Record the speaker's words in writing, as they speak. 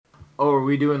Oh, are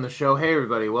we doing the show? Hey,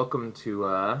 everybody! Welcome to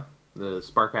the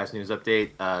SparkPass News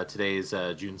Update. Today's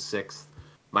June 6th.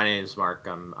 My name is Mark.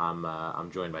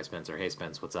 I'm joined by Spencer. Hey,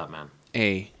 Spence, what's up, man?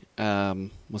 Hey,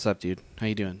 what's up, dude? How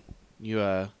you doing?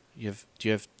 Do you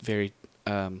have very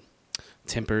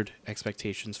tempered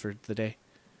expectations for the day?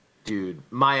 Dude,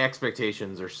 my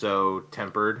expectations are so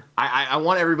tempered. I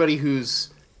want everybody who's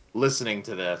listening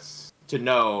to this to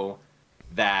know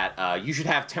that you should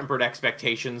have tempered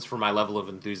expectations for my level of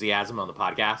enthusiasm on the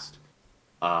podcast.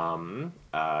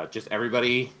 Just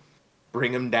everybody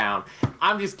bring them down.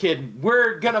 I'm just kidding.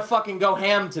 We're gonna fucking go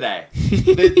ham today.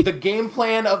 The game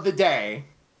plan of the day,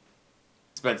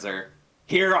 Spencer,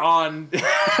 here on the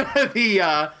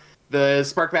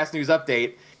SparkPass News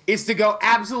Update, is to go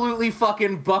absolutely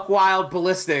fucking buck wild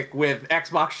ballistic with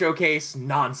Xbox Showcase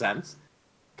nonsense.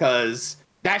 Cause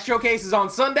that showcase is on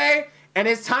Sunday, and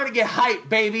it's time to get hyped,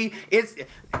 baby. It's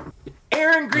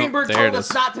Aaron Greenberg told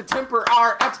us not to temper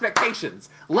our expectations.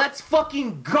 Let's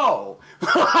fucking go.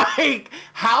 Like,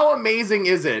 how amazing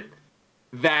is it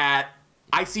that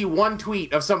I see one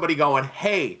tweet of somebody going,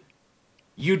 hey,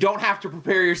 you don't have to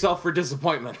prepare yourself for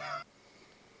disappointment.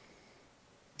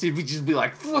 To just be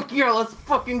like, fuck yeah, let's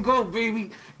fucking go,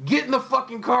 baby. Get in the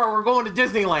fucking car. We're going to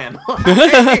Disneyland.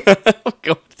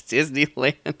 Go to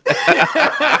Disneyland.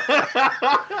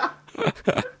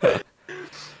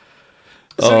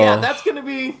 So yeah, that's gonna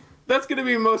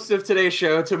be most of today's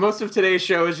show. Most of today's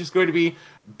show is just going to be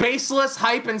baseless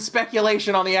hype and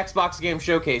speculation on the Xbox Game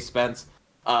Showcase, Spence.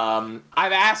 I've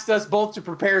asked us both to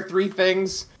prepare 3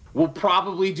 things. We'll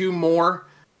probably do more.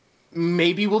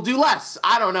 Maybe we'll do less.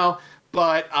 I don't know.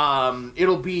 But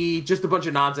it'll be just a bunch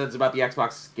of nonsense about the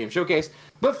Xbox Game Showcase.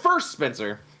 But first,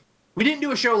 Spencer, we didn't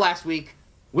do a show last week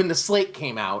when the slate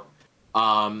came out.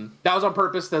 That was on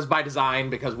purpose. That was by design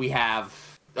because we have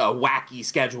a wacky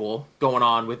schedule going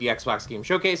on with the Xbox Game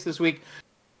Showcase this week.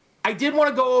 I did want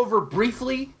to go over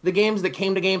briefly the games that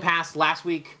came to Game Pass last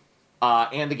week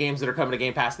and the games that are coming to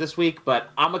Game Pass this week. But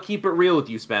I'm going to keep it real with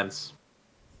you, Spence.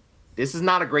 This is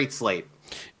not a great slate.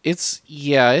 It's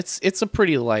a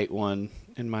pretty light one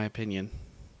in my opinion.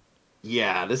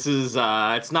 Yeah, this is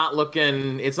it's not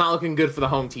looking good for the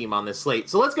home team on this slate.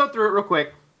 So let's go through it real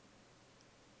quick.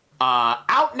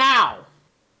 Out now.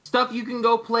 Stuff you can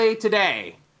go play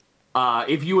today.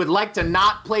 If you would like to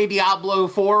not play Diablo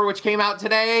 4, which came out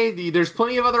today, there's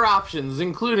plenty of other options,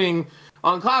 including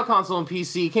on Cloud Console and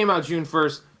PC, came out June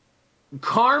 1st.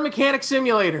 Car Mechanic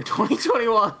Simulator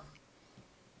 2021.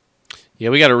 Yeah,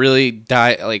 we got to really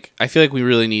I feel like we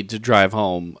really need to drive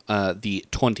home the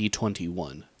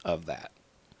 2021 of that.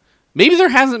 Maybe there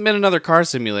hasn't been another car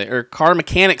simulator or car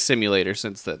mechanic simulator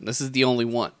since then. This is the only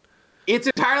one. It's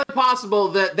entirely possible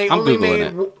that they only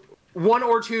made 1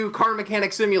 or 2 car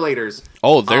mechanic simulators.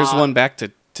 Oh, there's one back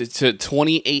to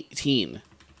 2018.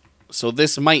 So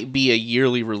this might be a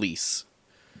yearly release.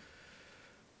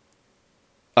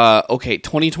 Okay,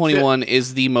 2021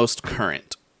 is the most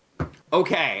current.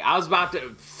 Okay,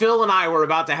 Phil and I were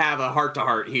about to have a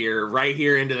heart-to-heart here, right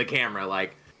here into the camera.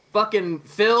 Like, fucking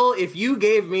Phil, if you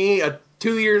gave me a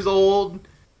 2 years old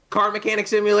car mechanic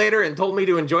simulator and told me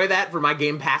to enjoy that for my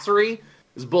Game Passery,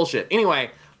 it's bullshit. Anyway,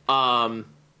 car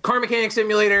mechanic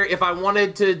simulator, if I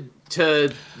wanted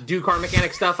to do car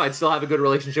mechanic stuff, I'd still have a good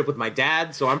relationship with my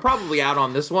dad, so I'm probably out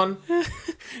on this one.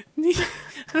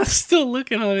 I'm still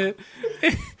looking on it.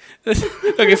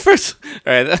 Okay, first,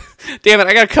 all right. Damn it,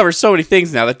 I gotta cover so many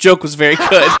things now. That joke was very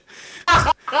good.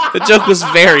 The joke was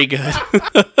very good.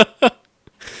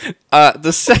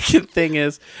 The second thing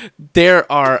is there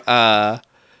are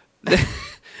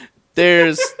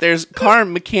there's Car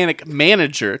Mechanic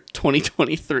Manager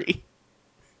 2023.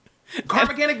 Car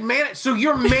mechanic so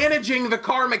you're managing the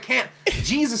car mechanic.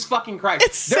 Jesus fucking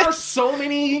Christ. There are so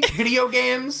many video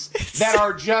games that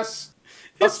are just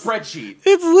a spreadsheet.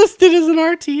 It's listed as an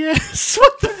RTS.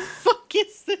 What the fuck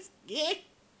is this game?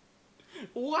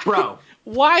 Bro,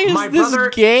 why is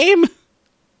this game?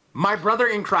 My brother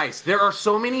in Christ, there are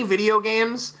so many video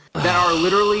games that are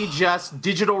literally just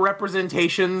digital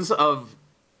representations of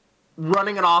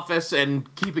running an office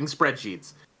and keeping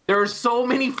spreadsheets. There are so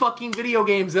many fucking video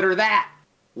games that are that.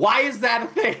 Why is that a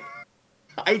thing?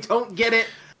 I don't get it.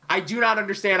 I do not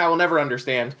understand. I will never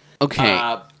understand.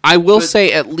 Okay, I will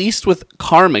say at least with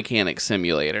Car Mechanic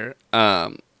Simulator,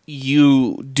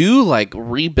 you do like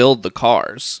rebuild the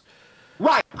cars,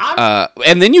 right?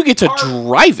 And then you get to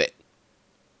drive it.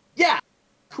 Yeah,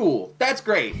 cool. That's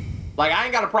great. Like I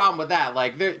ain't got a problem with that.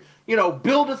 Like build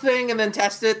a thing and then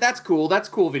test it. That's cool. That's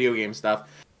cool video game stuff.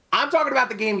 I'm talking about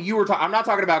the game you were talking. I'm not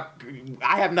talking about.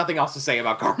 I have nothing else to say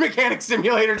about Car Mechanic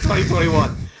Simulator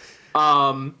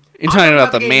 2021. You're talking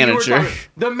about the game manager.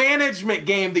 The management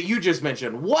game that you just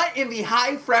mentioned. What in the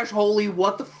high fresh holy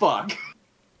what the fuck?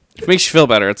 If it makes you feel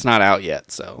better, it's not out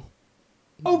yet, so.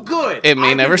 Oh, good. It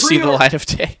may never see the light of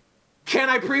day. Can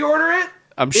I pre-order it?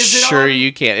 I'm sure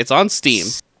you can. It's on Steam.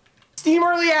 Steam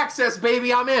Early Access,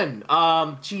 baby. I'm in.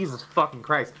 Jesus fucking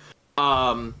Christ.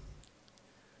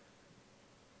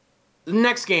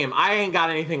 Next game. I ain't got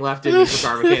anything left in me for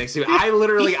Car Mechanics 2.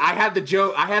 I had the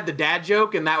joke. I had the dad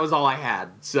joke, and that was all I had.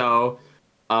 So,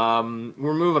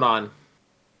 we're moving on.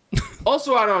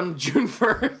 Also out on June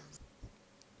 1st.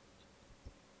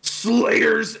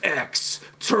 Slayers X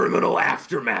Terminal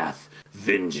Aftermath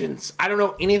Vengeance. I don't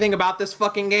know anything about this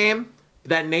fucking game.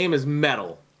 That name is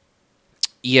metal.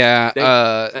 Yeah.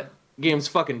 That game's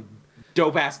fucking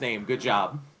dope ass name. Good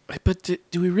job. But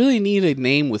do we really need a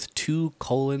name with 2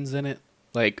 colons in it?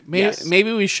 Like, Yes.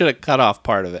 maybe we should have cut off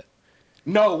part of it.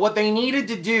 No, what they needed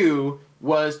to do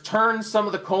was turn some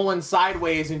of the colons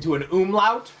sideways into an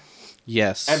umlaut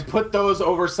Yes. and put those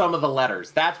over some of the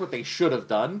letters. That's what they should have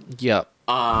done. Yep.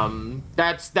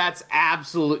 That's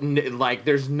absolute, like,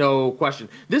 there's no question.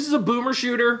 This is a boomer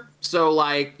shooter, so,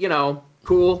 like, you know,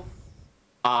 cool.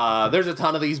 There's a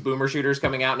ton of these boomer shooters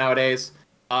coming out nowadays.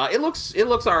 It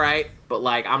looks all right, but,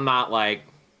 like, I'm not, like,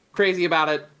 crazy about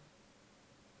it.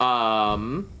 All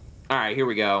right, here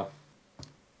we go.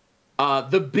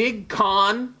 The Big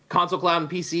Con, console, cloud,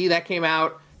 and PC, that came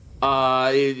out.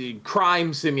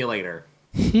 Crime simulator.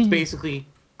 It's basically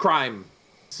crime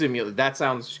simulator. That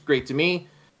sounds great to me.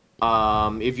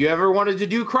 If you ever wanted to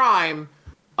do crime,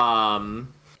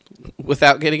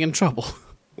 without getting in trouble.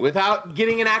 Without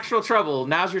getting in actual trouble,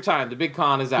 now's your time. The Big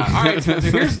Con is out. All right,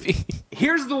 Spencer,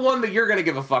 here's the one that you're going to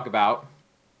give a fuck about.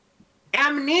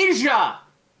 Amnesia!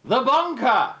 The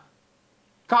Bunker!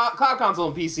 Cloud console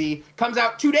and PC comes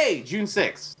out today, June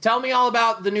 6th. Tell me all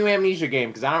about the new Amnesia game,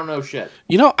 because I don't know shit.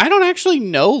 You know, I don't actually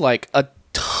know, like, a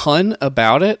ton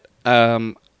about it.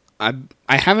 I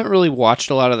haven't really watched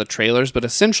a lot of the trailers, but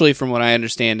essentially, from what I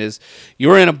understand, is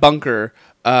you're in a bunker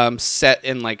set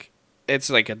in, like, it's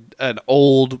like an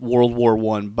old World War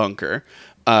I bunker.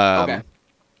 Okay.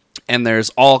 And there's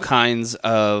all kinds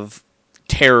of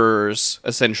terrors,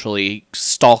 essentially,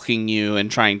 stalking you and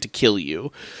trying to kill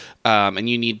you. And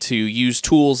you need to use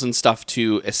tools and stuff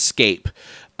to escape.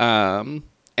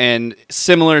 And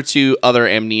similar to other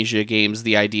Amnesia games,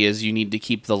 the idea is you need to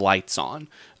keep the lights on.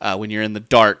 When you're in the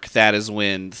dark, that is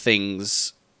when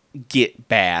things get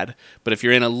bad. But if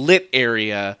you're in a lit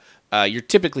area, you're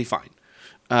typically fine.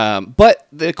 But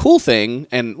the cool thing,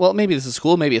 and well, maybe this is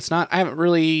cool, maybe it's not. I haven't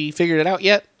really figured it out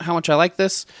yet, how much I like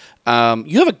this.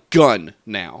 You have a gun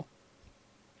now.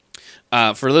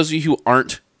 For those of you who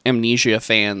aren't Amnesia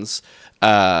fans,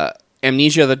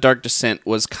 Amnesia: The Dark Descent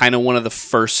was kind of one of the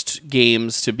first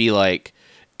games to be like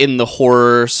in the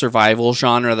horror survival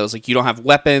genre that was like, you don't have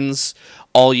weapons,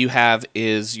 all you have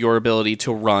is your ability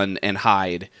to run and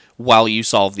hide while you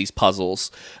solve these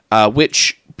puzzles,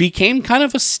 which became kind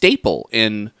of a staple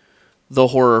in the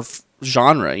horror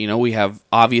genre. You know, we have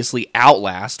obviously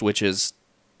Outlast, which is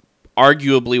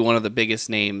arguably one of the biggest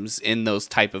names in those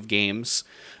type of games,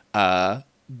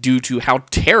 due to how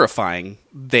terrifying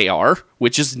they are,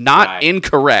 which is not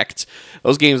incorrect.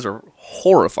 Those games are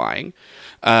horrifying.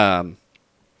 I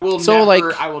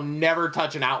will never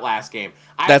touch an Outlast game.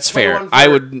 That's fair. I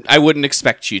wouldn't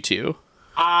expect you to.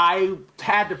 I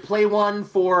had to play one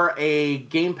for a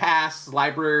Game Pass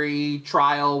library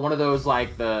trial. One of those,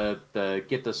 like, the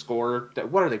get the score.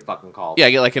 What are they fucking called? Yeah,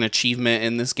 get like an achievement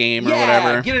in this game or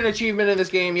whatever. Get an achievement in this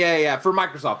game. Yeah, for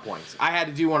Microsoft points. I had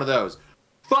to do one of those.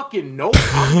 Fucking nope.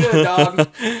 I'm good, dog.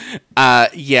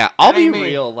 Yeah, I'll be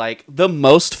real. Like, the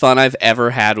most fun I've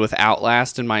ever had with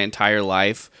Outlast in my entire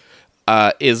life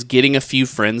is getting a few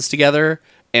friends together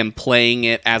and playing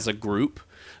it as a group,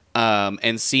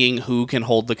 and seeing who can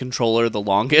hold the controller the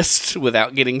longest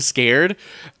without getting scared.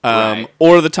 Right.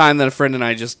 Or the time that a friend and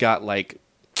I just got, like,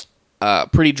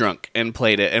 pretty drunk and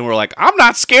played it, and we're like, I'm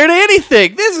not scared of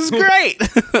anything. This is great.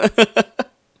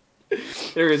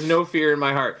 There is no fear in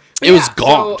my heart. But it was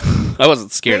gone. So I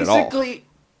wasn't scared at all.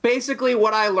 Basically,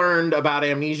 what I learned about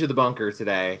Amnesia: The Bunker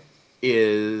today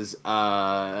is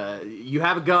you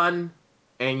have a gun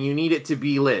and you need it to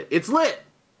be lit. It's lit.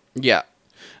 Yeah.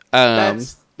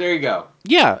 There you go.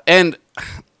 Yeah, and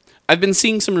I've been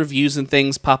seeing some reviews and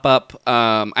things pop up.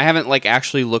 I haven't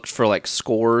actually looked for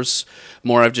scores.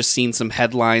 More, I've just seen some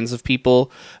headlines of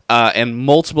people, and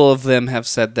multiple of them have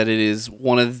said that it is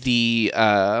one of the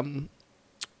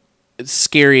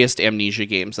scariest Amnesia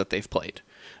games that they've played.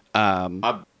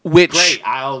 Which, great.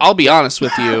 I'll be honest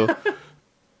with you,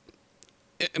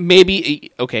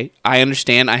 maybe, okay, I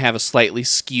understand I have a slightly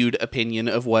skewed opinion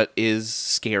of what is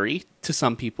scary to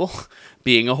some people,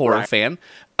 being a horror fan.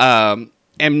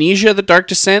 Amnesia: The Dark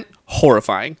Descent,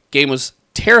 horrifying. Game was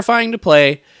terrifying to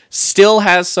play, still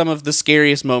has some of the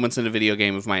scariest moments in a video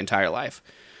game of my entire life.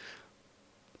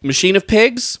 Machine of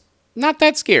Pigs, not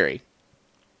that scary.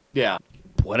 Yeah.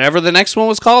 Whatever the next one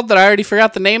was called that I already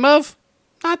forgot the name of,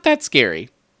 not that scary.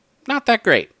 Not that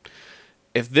great.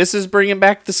 If this is bringing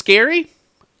back the scary,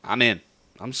 I'm in.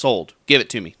 I'm sold. Give it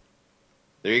to me.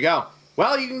 There you go.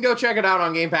 Well, you can go check it out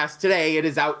on Game Pass today. It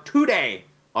is out today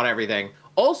on everything.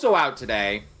 Also out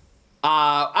today.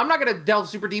 I'm not going to delve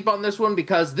super deep on this one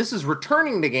because this is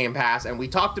returning to Game Pass, and we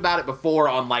talked about it before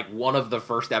on like one of the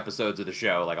first episodes of the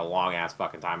show, like a long ass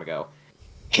fucking time ago.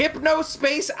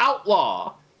 Hypnospace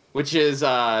Outlaw, which is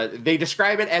they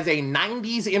describe it as a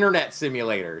 90s internet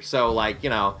simulator. So like,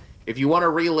 you know, if you want to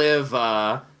relive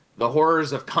the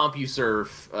horrors of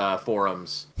CompuServe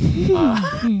forums,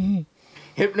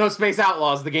 Hypnospace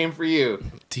Outlaw is the game for you.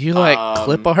 Do you like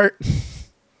clip art?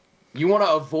 You want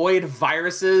to avoid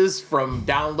viruses from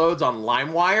downloads on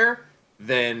LimeWire?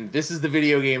 Then this is the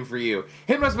video game for you.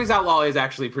 Hypnospace Outlaw is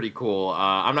actually pretty cool.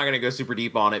 I'm not going to go super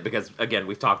deep on it because, again,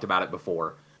 we've talked about it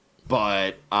before.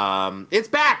 But it's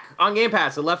back on Game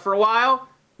Pass. It left for a while.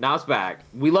 Now it's back.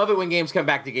 We love it when games come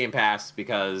back to Game Pass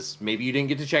because maybe you didn't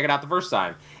get to check it out the first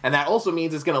time. And that also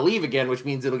means it's going to leave again, which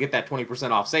means it'll get that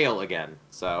 20% off sale again.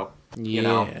 So, you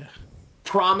know,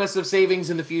 promise of savings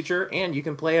in the future, and you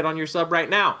can play it on your sub right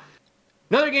now.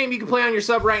 Another game you can play on your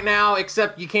sub right now,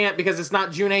 except you can't because it's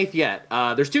not June 8th yet.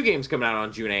 There's 2 games coming out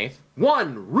on June 8th.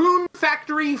 One, Rune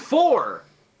Factory 4.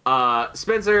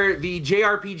 Spencer, the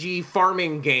JRPG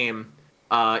farming game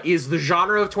is the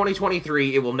genre of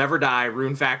 2023. It will never die.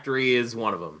 Rune Factory is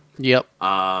one of them. Yep.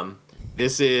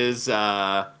 This is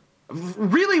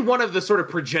really one of the sort of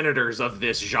progenitors of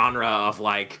this genre of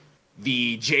like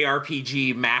the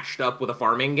JRPG mashed up with a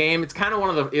farming game. It was kind of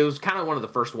one of the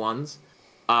first ones.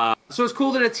 So it's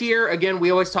cool that it's here. Again,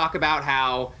 we always talk about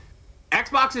how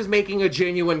Xbox is making a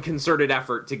genuine concerted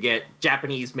effort to get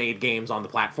Japanese-made games on the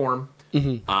platform.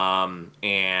 Mm-hmm.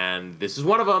 And this is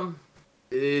one of them.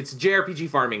 It's a JRPG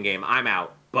farming game. I'm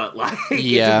out. But like,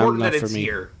 it's important that it's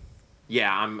here.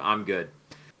 Yeah, I'm good.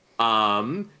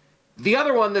 The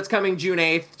other one that's coming June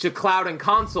 8th to cloud and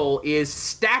console is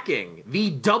Stacking.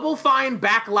 The Double Fine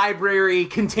back library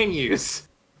continues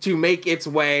to make its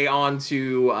way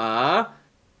onto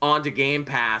Game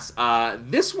Pass.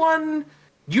 This one,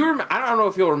 I don't know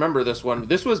if you'll remember this one.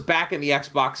 This was back in the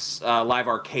Xbox Live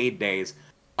Arcade days.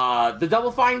 The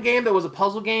Double Fine game that was a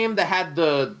puzzle game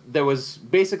that was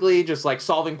basically just like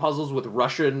solving puzzles with the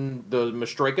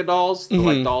Mastroika dolls, the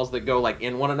like dolls that go like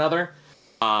in one another.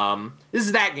 This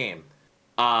is that game.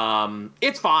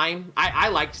 It's fine. I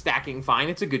like Stacking fine.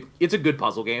 It's a good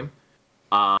puzzle game.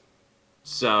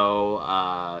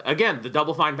 So, again, the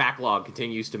Double Fine backlog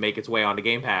continues to make its way onto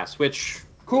Game Pass, which,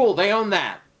 cool, they own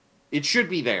that. It should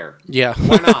be there. Yeah.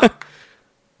 Why not?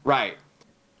 Right.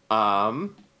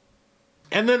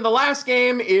 And then the last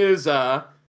game is, I'm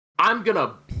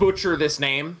gonna butcher this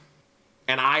name,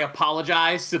 and I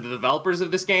apologize to the developers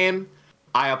of this game.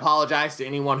 I apologize to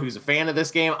anyone who's a fan of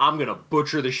this game. I'm gonna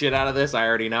butcher the shit out of this, I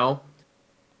already know.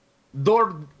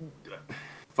 Dordogne.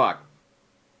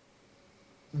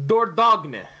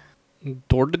 Dordogne.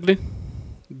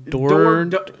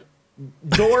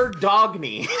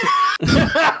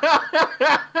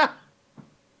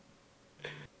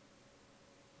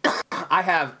 I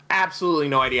have absolutely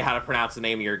no idea how to pronounce the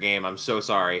name of your game. I'm so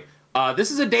sorry.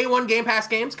 This is a day one Game Pass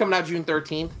game. It's coming out June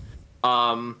 13th.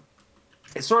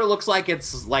 It sort of looks like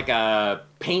it's like a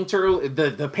painter.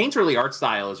 The painterly art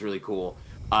style is really cool.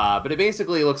 But it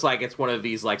basically looks like it's one of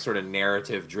these like sort of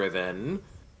narrative driven,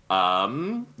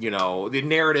 the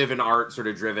narrative and art sort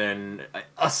of driven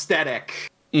aesthetic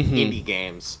indie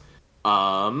games.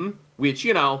 Which,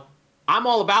 I'm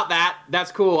all about that.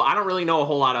 That's cool. I don't really know a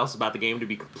whole lot else about the game, to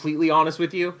be completely honest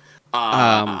with you.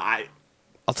 I'll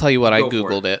tell you what, I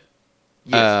Googled it.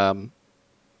 Yes.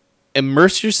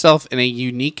 Immerse yourself in a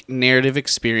unique narrative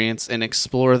experience and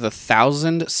explore the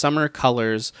 1,000 summer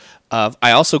colors of...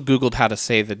 I also Googled how to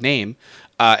say the name,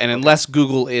 and unless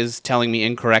Google is telling me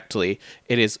incorrectly,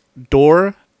 it is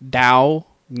Dordogne.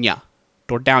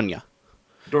 Dordogne.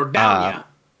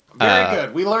 Very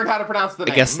good. We learned how to pronounce the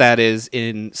name. I guess that is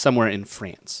somewhere in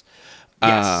France.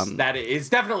 Yes, that is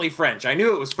definitely French. I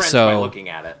knew it was French by looking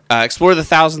at it. Explore the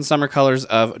 1,000 summer colors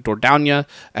of Dordogne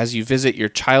as you visit your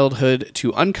childhood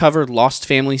to uncover lost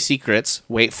family secrets.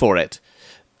 Wait for it.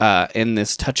 In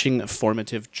this touching,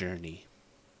 formative journey.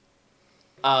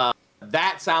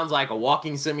 That sounds like a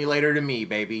walking simulator to me,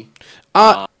 baby.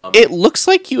 It looks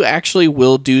like you actually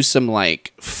will do some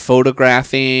like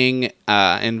photographing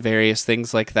and various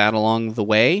things like that along the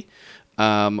way.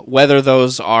 Whether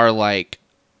those are like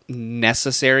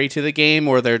necessary to the game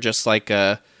or they're just like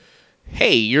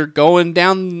hey, you're going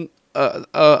down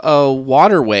a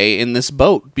waterway in this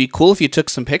boat. Be cool if you took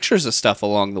some pictures of stuff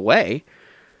along the way.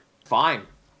 Fine.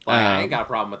 I ain't got a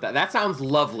problem with that. That sounds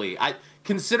lovely.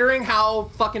 Considering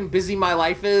how fucking busy my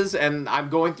life is and I'm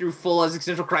going through full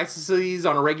existential crises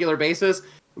on a regular basis,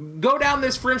 go down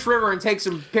this French River and take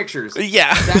some pictures.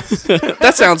 Yeah.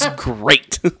 That sounds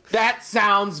great. That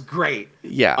sounds great.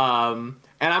 Yeah.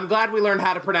 And I'm glad we learned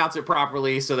how to pronounce it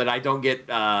properly so that I don't get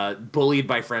bullied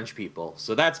by French people.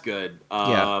 So that's good.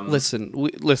 Yeah.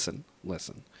 Listen.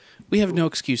 We have no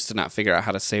excuse to not figure out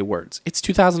how to say words. It's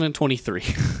 2023.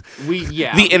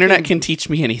 The internet can teach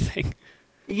me anything.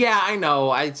 Yeah, I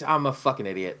know. I'm a fucking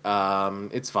idiot.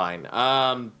 It's fine.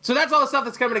 So that's all the stuff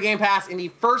that's coming to Game Pass in the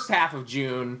first half of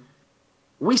June.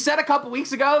 We said a couple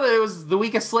weeks ago that it was the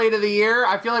weakest slate of the year.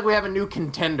 I feel like we have a new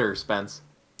contender, Spence.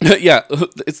 Yeah,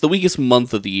 it's the weakest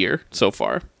month of the year so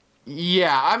far.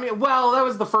 Yeah, I mean, well, that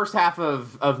was the first half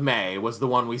of May was the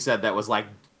one we said that was like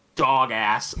dog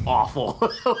ass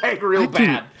awful, like real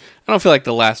bad. I don't feel like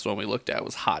the last one we looked at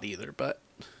was hot either, but...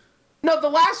 No, the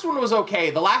last one was okay.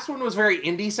 The last one was very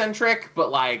indie-centric, but,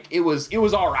 like, it was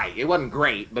all right. It wasn't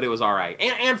great, but it was all right.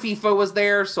 And FIFA was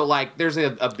there, so, like, there's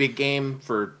a big game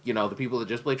for, you know, the people that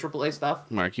just play AAA stuff.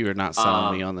 Mark, you are not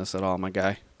selling me on this at all, my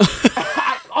guy.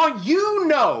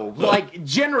 Like,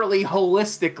 generally,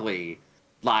 holistically,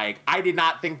 like, I did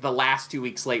not think the last 2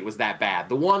 week slate was that bad.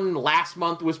 The one last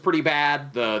month was pretty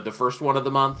bad, the first one of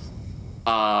the month.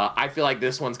 I feel like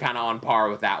this one's kind of on par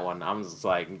with that one. I'm just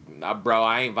like, bro,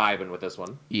 I ain't vibing with this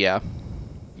one. Yeah.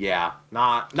 Yeah,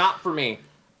 not for me.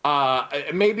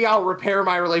 Maybe I'll repair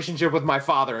my relationship with my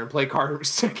father and play Car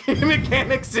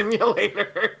Mechanic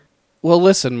Simulator. Well,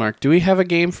 listen, Mark, do we have a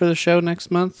game for the show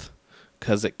next month?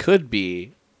 Because it could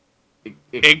be...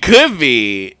 It could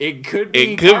be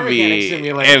Amnesia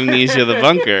the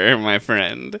Bunker, my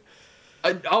friend.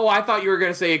 I thought you were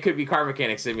going to say it could be Car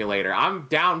Mechanic Simulator. I'm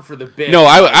down for the bit. No,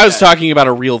 I was talking about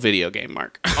a real video game,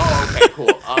 Mark. Oh, okay, cool.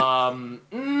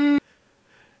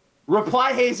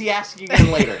 Reply Hazy asking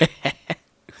you later.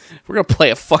 We're going to play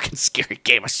a fucking scary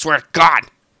game, I swear to God.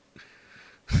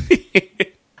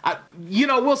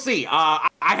 We'll see. I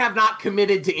have not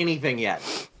committed to anything yet.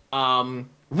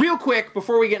 Real quick,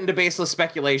 before we get into baseless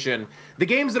speculation, the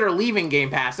games that are leaving Game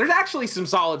Pass, there's actually some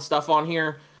solid stuff on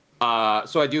here.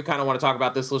 So I do kind of want to talk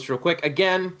about this list real quick.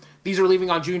 Again, these are leaving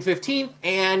on June 15th,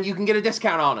 and you can get a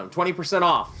discount on them, 20%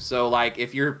 off. So, like,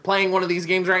 if you're playing one of these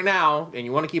games right now, and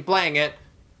you want to keep playing it,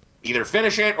 either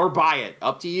finish it or buy it.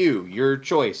 Up to you. Your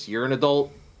choice. You're an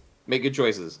adult. Make good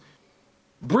choices.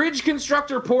 Bridge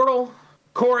Constructor Portal,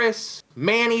 Chorus,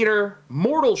 Maneater,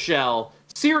 Mortal Shell,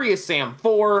 Serious Sam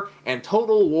 4, and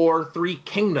Total War 3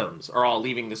 Kingdoms are all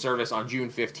leaving the service on June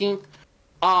 15th.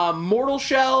 Mortal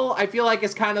Shell, I feel like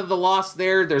is kind of the loss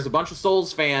there. There's a bunch of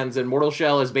Souls fans, and Mortal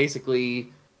Shell is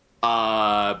basically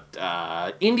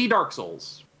indie Dark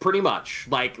Souls, pretty much.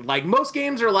 Like most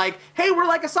games are like, hey, we're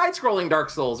like a side-scrolling Dark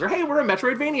Souls, or hey, we're a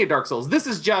Metroidvania Dark Souls. This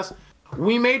is just,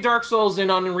 we made Dark Souls in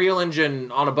Unreal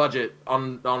Engine on a budget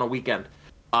on a weekend.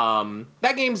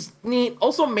 That game's neat.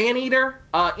 Also, Maneater,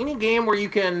 any game where you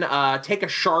can take a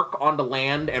shark onto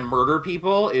land and murder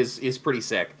people is pretty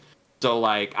sick. So,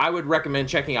 like, I would recommend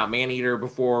checking out Maneater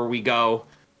before we go,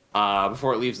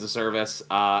 before it leaves the service.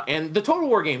 And the Total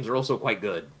War games are also quite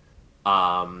good.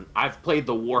 I've played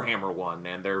the Warhammer one,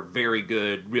 and they're very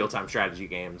good real-time strategy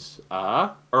games.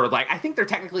 I think they're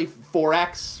technically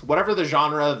 4X, whatever the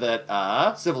genre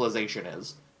that Civilization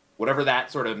is. Whatever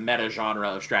that sort of meta-genre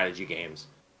of strategy games.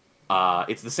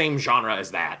 It's the same genre as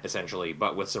that, essentially,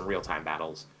 but with some real-time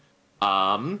battles.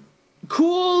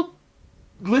 Cool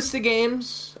list of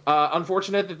games.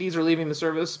 Unfortunate that these are leaving the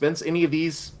service. Spence, any of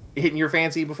these hitting your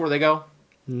fancy before they go?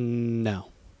 No.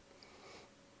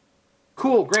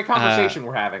 Cool, great conversation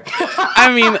we're having.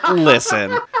 I mean,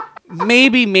 listen.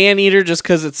 Maybe Maneater just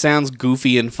because it sounds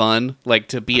goofy and fun, like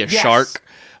to be a shark.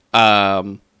 I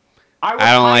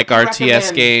don't like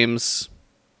RTS games.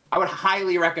 I would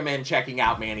highly recommend checking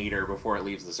out Maneater before it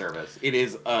leaves the service. It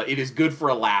is good for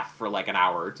a laugh for like an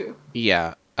hour or two.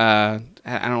 Yeah. I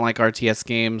don't like RTS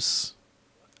games.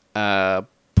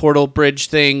 Portal Bridge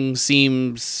thing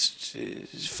seems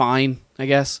fine, I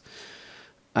guess.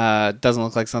 Doesn't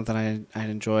look like something I'd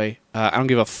enjoy. I don't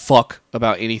give a fuck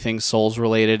about anything Souls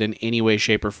related in any way,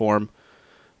 shape, or form.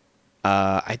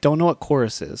 I don't know what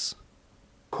Chorus is.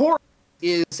 Chorus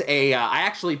is I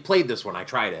actually played this one. I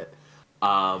tried it.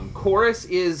 Chorus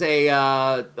is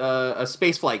a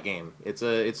space flight game. It's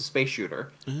a space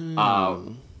shooter.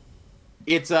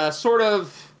 It's a sort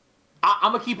of.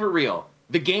 I'm gonna keep it real.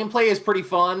 The gameplay is pretty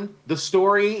fun. The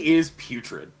story is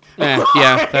putrid. Yeah,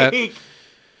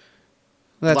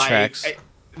 that tracks.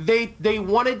 They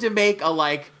wanted to make a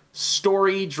like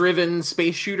story-driven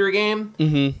space shooter game.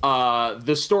 Mm-hmm.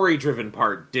 The story-driven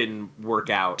part didn't work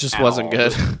out. Just wasn't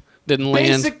good. Didn't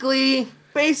land.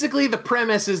 Basically, the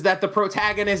premise is that the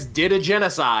protagonist did a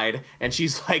genocide, and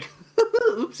she's like,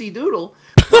 "Oopsie doodle."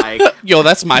 Like, yo,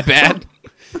 that's my bad.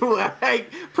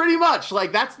 Like, pretty much,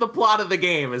 like that's the plot of the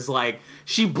game. Is like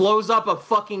she blows up a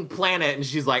fucking planet, and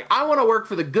she's like, "I want to work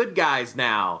for the good guys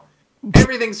now.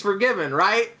 Everything's forgiven,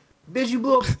 right?" Bitch, you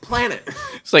blew up a planet.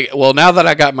 It's like, well, now that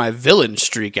I got my villain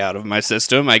streak out of my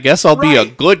system, I guess I'll be a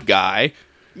good guy.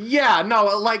 Yeah, no,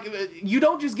 like, you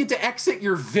don't just get to exit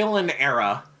your villain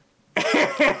era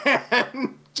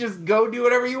and just go do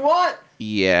whatever you want.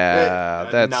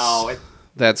 Yeah,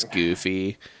 that's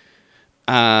goofy.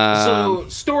 So,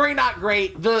 story not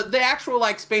great. The actual,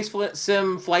 like, space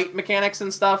sim flight mechanics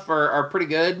and stuff are pretty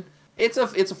good. It's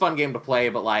a fun game to play,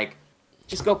 but, like,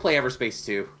 just go play Everspace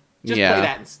 2. Just play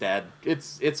that instead.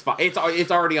 It's fine. It's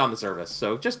already on the service,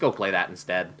 so just go play that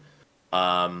instead.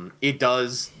 It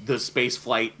does the space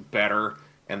flight better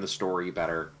and the story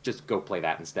better. Just go play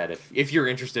that instead if you're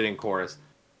interested in Chorus.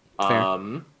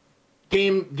 Game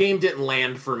didn't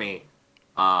land for me,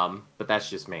 but that's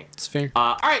just me. It's fair.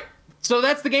 All right, so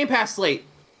that's the Game Pass slate.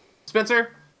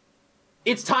 Spencer,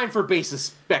 it's time for basis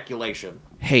speculation.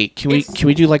 Hey, can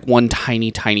we do like one tiny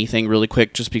thing really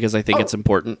quick, just because I think it's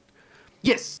important?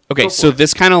 Yes. Okay, so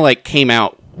this kind of like came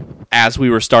out as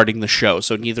we were starting the show,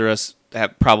 so neither of us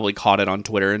have probably caught it on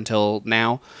Twitter until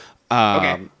now.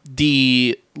 Okay.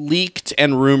 The leaked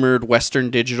and rumored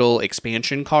Western Digital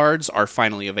expansion cards are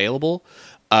finally available.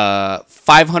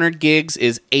 500 gigs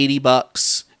is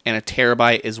 $80 and a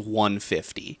terabyte is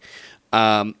 $150.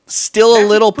 Still a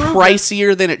little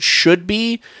pricier than it should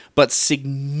be, but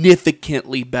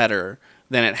significantly better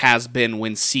than it has been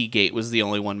when Seagate was the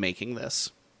only one making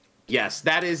this. Yes,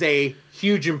 that is a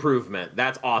huge improvement.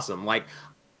 That's awesome. Like,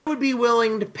 I would be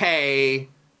willing to pay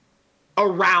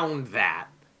around that.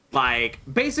 Like,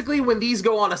 basically, when these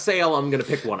go on a sale, I'm going to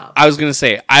pick one up. I was going to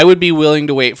say, I would be willing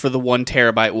to wait for the 1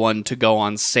 terabyte one to go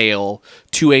on sale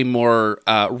to a more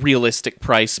realistic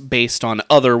price based on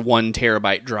other 1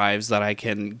 terabyte drives that I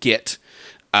can get.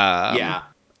 And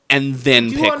then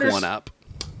pick one up.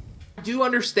 I do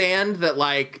understand that,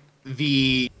 like,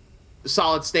 the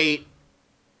solid state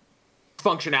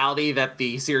functionality that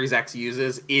the Series X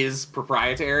uses is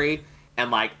proprietary, and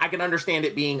like I can understand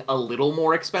it being a little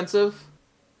more expensive.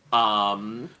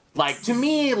 Like to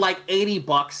me, like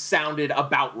 $80 sounded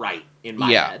about right in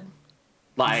my head.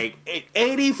 Like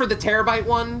 80 for the terabyte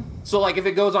one. So like if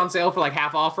it goes on sale for like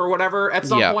half off or whatever at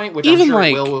some point, which even I'm sure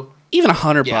like, it will. Even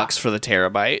 $100 for the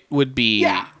terabyte would be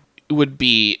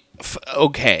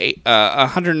okay.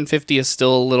 150 is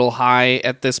still a little high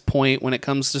at this point when it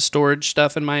comes to storage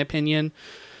stuff, in my opinion.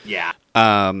 Yeah.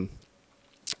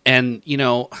 And, you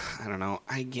know, I don't know.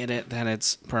 I get it that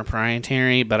it's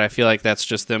proprietary, but I feel like that's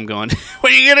just them going,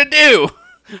 what are you going to do?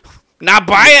 Not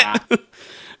buy it?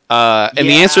 And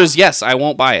the answer is yes, I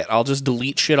won't buy it. I'll just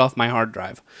delete shit off my hard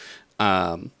drive.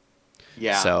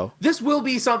 So this will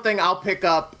be something I'll pick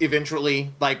up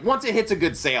eventually. Like once it hits a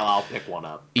good sale, I'll pick one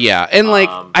up. Yeah, and like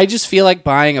I just feel like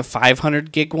buying a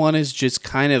 500 gig one is just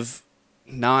kind of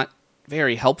not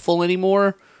very helpful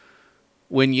anymore.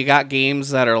 When you got games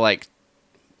that are like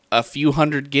a few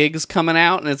hundred gigs coming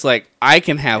out, and it's like I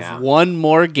can have one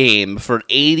more game for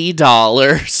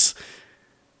 $80.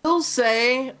 I'll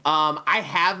say I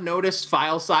have noticed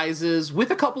file sizes, with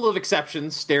a couple of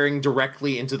exceptions, staring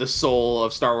directly into the soul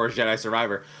of Star Wars Jedi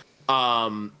Survivor.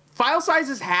 File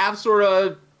sizes have sort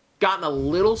of gotten a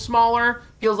little smaller.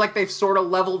 Feels like they've sort of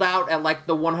leveled out at like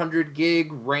the 100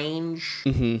 gig range.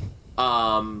 Mm-hmm.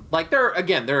 Like there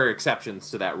are exceptions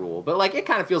to that rule, but like it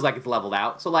kind of feels like it's leveled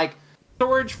out. So like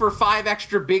storage for 5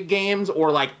 extra big games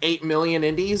or like 8 million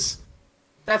indies,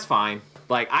 that's fine.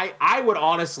 Like I would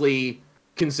honestly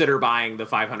consider buying the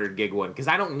 500 gig one because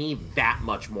I don't need that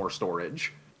much more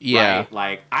storage. Yeah. Right?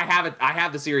 Like I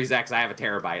have the Series X, I have a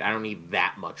terabyte. I don't need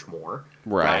that much more.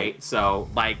 Right. So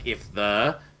like if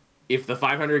the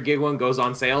 500 gig one goes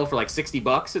on sale for like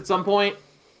 $60 at some point,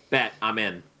 bet I'm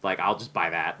in. Like I'll just buy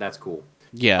that. That's cool.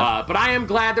 Yeah. But I am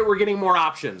glad that we're getting more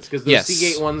options because those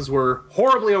Seagate ones were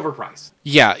horribly overpriced.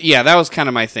 Yeah, that was kind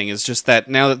of my thing. Is just that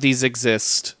now that these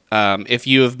exist, if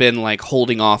you have been like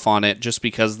holding off on it just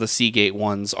because the Seagate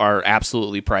ones are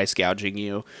absolutely price gouging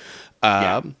you,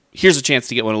 here's a chance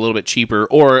to get one a little bit cheaper.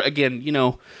 Or, again,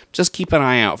 just keep an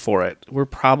eye out for it. We're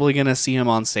probably going to see them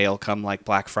on sale come like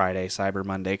Black Friday, Cyber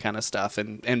Monday kind of stuff,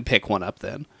 and pick one up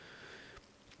then.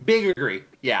 Big agree.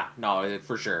 Yeah, no,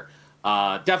 for sure.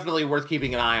 Definitely worth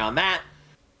keeping an eye on that.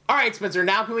 All right, Spencer,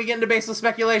 now can we get into baseless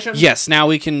speculation? Yes, now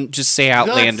we can just say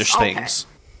outlandish things.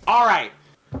 All right.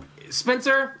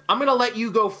 Spencer, I'm going to let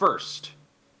you go first.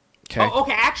 Okay. Oh,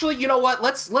 okay, actually, you know what?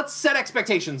 Let's set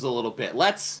expectations a little bit.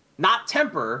 Let's not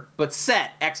temper, but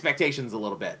set expectations a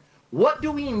little bit. What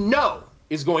do we know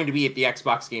is going to be at the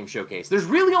Xbox Game Showcase? There's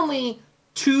really only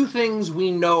two things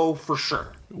we know for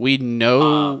sure. We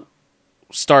know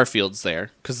Starfield's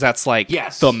there, because that's like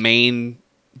the main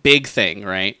big thing,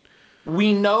 right?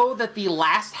 We know that the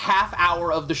last half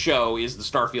hour of the show is the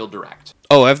Starfield Direct.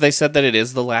 Oh, have they said that it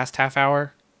is the last half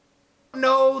hour? I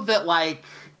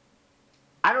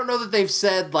don't know that they've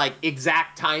said, like,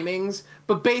 exact timings,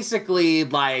 but basically,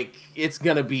 like, it's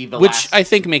going to be the last... Which I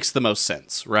think makes the most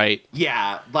sense, right?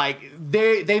 Yeah, like,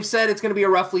 they've said it's going to be a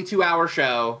roughly 2-hour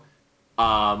show.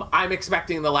 I'm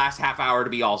expecting the last half hour to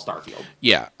be all Starfield.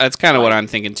 Yeah, that's kind of what I'm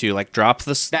thinking, too. Like, drop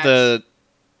the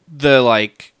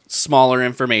like, smaller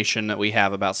information that we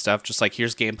have about stuff. Just like,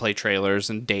 here's gameplay trailers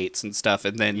and dates and stuff,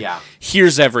 and then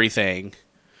here's everything.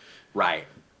 Right.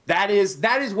 That is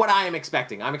what I am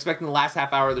expecting. I'm expecting the last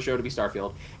half hour of the show to be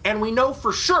Starfield. And we know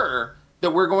for sure that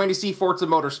we're going to see Forza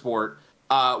Motorsport.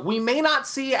 We may not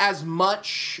see as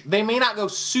much. They may not go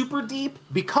super deep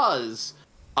because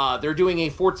they're doing a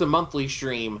Forza monthly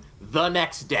stream the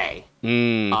next day.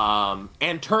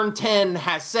 And Turn 10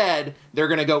 has said they're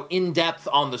going to go in-depth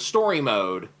on the story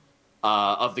mode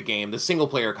of the game, the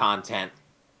single-player content,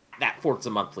 that Forza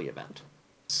monthly event.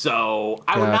 So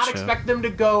I would not expect them to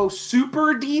go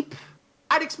super deep.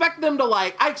 I'd expect them to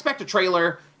I expect a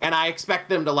trailer, and I expect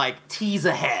them to tease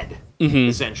ahead,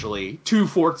 essentially, to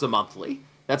Forza Monthly.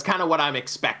 That's kind of what I'm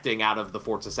expecting out of the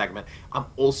Forza segment. I'm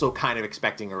also kind of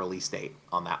expecting a release date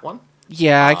on that one.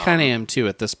 Yeah, I kind of am too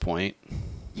at this point.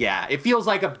 Yeah, it feels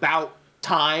like about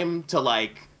time to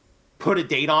put a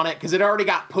date on it, because it already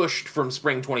got pushed from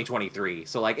spring 2023.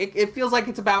 So it feels like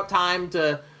it's about time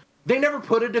to... They never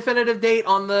put a definitive date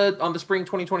on the spring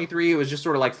 2023. It was just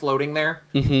sort of floating there.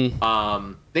 They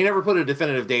never put a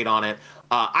definitive date on it.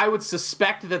 I would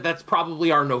suspect that that's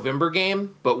probably our November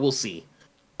game, but we'll see.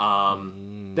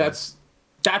 That's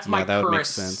my that would current make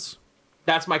sense.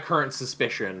 That's my current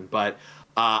suspicion, but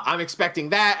I'm expecting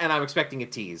that, and I'm expecting a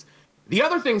tease. The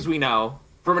other things we know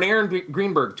from an Aaron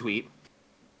Greenberg tweet: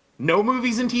 no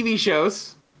movies and TV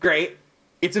shows. Great.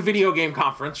 It's a video game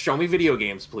conference. Show me video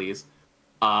games, please.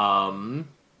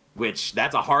 Which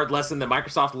that's a hard lesson that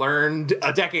Microsoft learned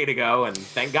a decade ago, and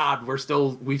thank God we've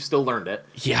still learned it.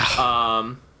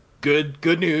 Yeah.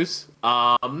 Good news.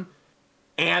 And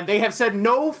they have said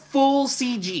no full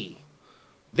CG.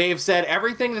 They have said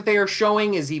everything that they are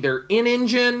showing is either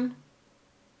in-engine,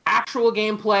 actual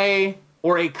gameplay,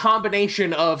 or a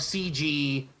combination of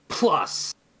CG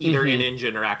plus either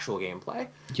in-engine or actual gameplay.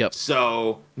 Yep.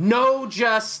 So no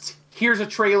just here's a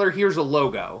trailer, here's a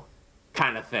logo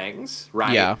kind of things,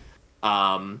 right? Yeah.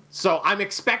 So I'm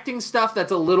expecting stuff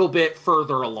that's a little bit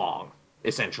further along,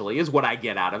 essentially, is what I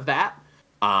get out of that.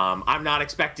 I'm not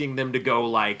expecting them to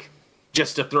go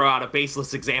just to throw out a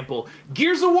baseless example,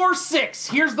 Gears of War 6,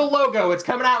 here's the logo, it's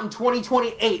coming out in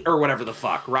 2028 or whatever the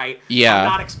fuck, right?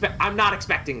 Yeah. I'm not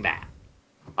expecting that.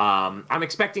 I'm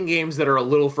expecting games that are a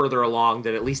little further along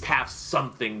that at least have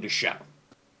something to show.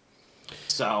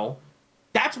 So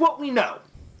that's what we know,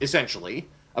 essentially,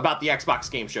 about the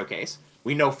Xbox Game Showcase.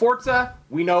 We know Forza.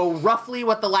 We know roughly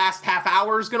what the last half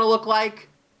hour is going to look like.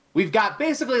 We've got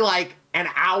basically an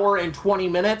hour and 20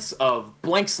 minutes of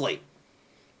blank slate.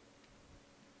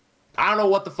 I don't know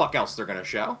what the fuck else they're going to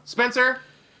show. Spencer,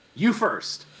 you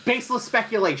first. Baseless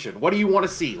speculation. What do you want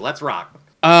to see? Let's rock.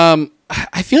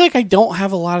 I feel like I don't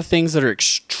have a lot of things that are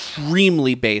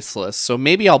extremely baseless, so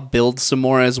maybe I'll build some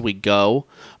more as we go.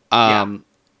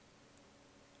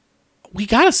 We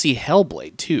gotta see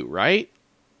Hellblade too, right?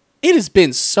 It has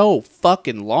been so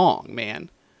fucking long, man.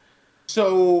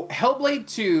 So,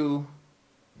 Hellblade 2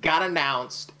 got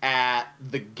announced at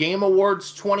the Game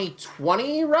Awards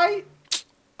 2020, right?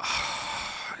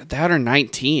 That or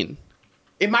 19.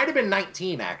 It might have been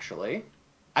 19, actually.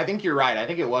 I think you're right. I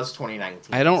think it was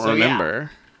 2019. I don't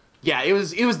remember. Yeah, it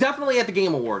was definitely at the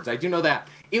Game Awards. I do know that.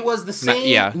 It was the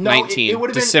same... 19. It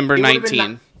would have December been,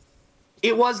 19.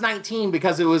 It was 19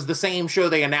 because it was the same show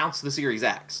they announced the Series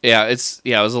X. Yeah, it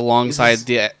was alongside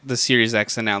the Series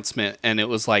X announcement, and it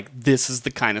was this is the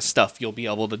kind of stuff you'll be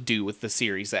able to do with the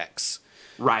Series X.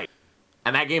 Right.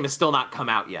 And that game has still not come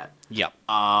out yet. Yep.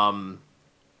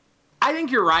 I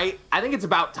think you're right. I think it's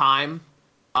about time.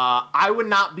 I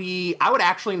would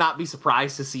actually not be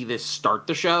surprised to see this start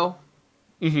the show.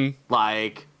 Mm-hmm.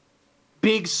 Like,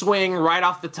 big swing right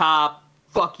off the top.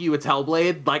 Fuck you, it's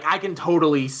Hellblade. Like, I can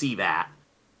totally see that.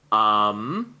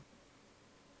 I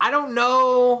don't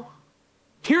know.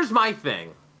 Here's my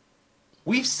thing.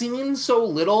 We've seen so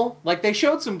little. Like, they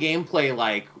showed some gameplay,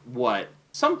 like, what?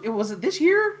 Was it this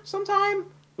year sometime?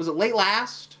 Was it late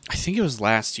last? I think it was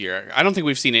last year. I don't think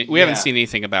we've seen it. We haven't seen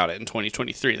anything about it in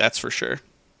 2023, that's for sure.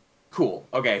 Cool.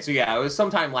 Okay, so yeah, it was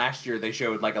sometime last year they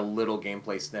showed, like, a little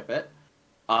gameplay snippet.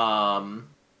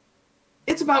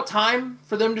 It's about time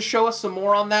for them to show us some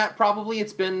more on that, probably.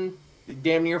 It's been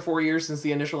damn near 4 years since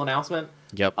the initial announcement.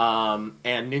 Yep. And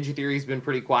Ninja Theory's been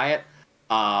pretty quiet.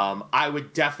 I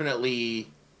would definitely,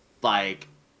 like,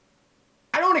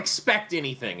 I don't expect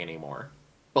anything anymore.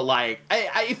 But, like,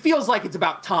 it feels like it's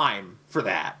about time for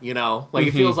that, you know? Like,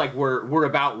 it feels like we're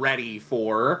about ready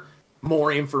for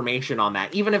more information on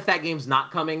that. Even if that game's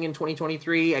not coming in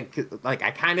 2023,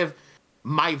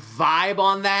 my vibe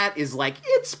on that is, like,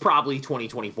 it's probably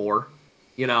 2024,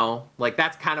 you know? Like,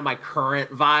 that's kind of my current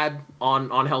vibe on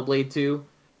Hellblade 2.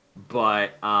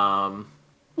 But,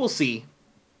 we'll see.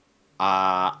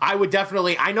 I would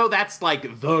definitely... I know that's,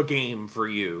 like, the game for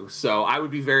you, so I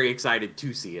would be very excited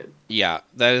to see it. Yeah,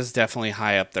 that is definitely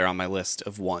high up there on my list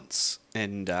of wants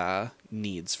and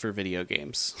needs for video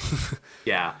games.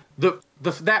 Yeah.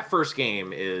 That first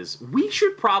game is... We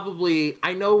should probably...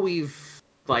 I know we've...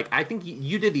 Like, I think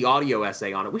you did the audio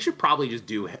essay on it. We should probably just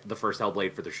do the first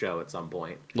Hellblade for the show at some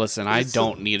point. Listen, I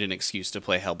don't need an excuse to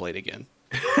play Hellblade again.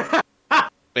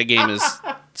 That game is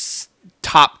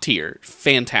top tier.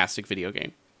 Fantastic video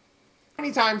game. How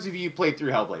many times have you played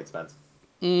through Hellblade, Spence?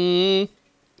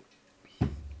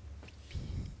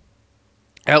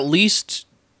 At least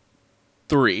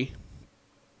 3.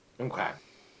 Okay.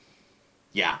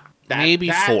 Yeah.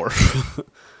 Maybe 4.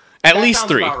 At least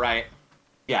 3. About right.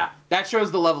 Yeah. That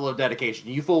shows the level of dedication.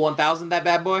 You full 1,000 that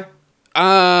bad boy?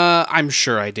 I'm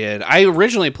sure I did. I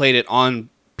originally played it on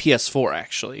PS4,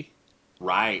 actually.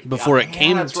 Right. Before it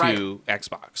came to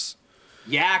Xbox.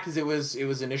 Yeah, because it was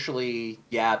initially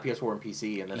PS4 and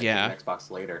PC, and then it came to Xbox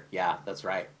later. Yeah, that's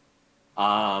right.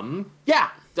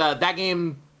 That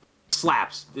game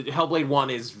slaps. Hellblade 1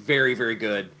 is very, very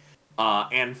good.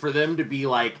 And for them to be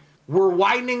like, we're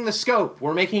widening the scope.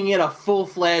 We're making it a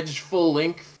full-fledged,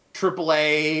 full-length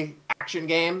AAA action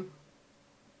game.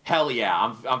 Hell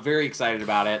yeah, I'm very excited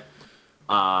about it.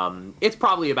 It's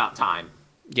probably about time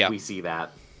we see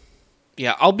that.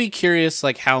 Yeah, I'll be curious,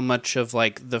 like, how much of,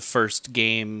 like, the first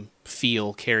game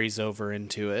feel carries over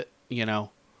into it, you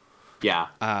know? Yeah.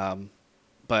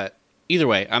 But either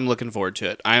way, I'm looking forward to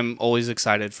it. I'm always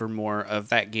excited for more of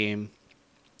that game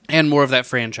and more of that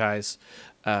franchise.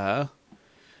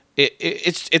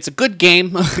 It's a good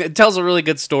game. It tells a really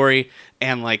good story,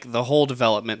 and, like, the whole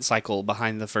development cycle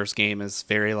behind the first game is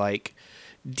very, like,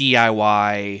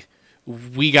 DIY.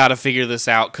 We got to figure this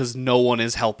out because no one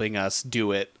is helping us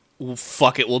do it.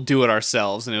 Fuck it, we'll do it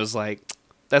ourselves. And it was like,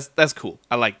 that's cool.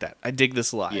 I like that. I dig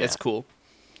this a lot. Yeah. It's cool.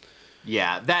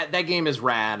 Yeah, that game is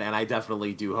rad, and I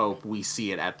definitely do hope we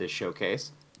see it at this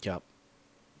showcase. Yep.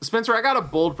 Spencer, I got a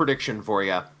bold prediction for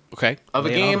you. Okay. Of a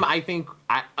game I think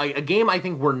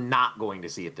we're not going to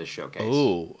see at this showcase.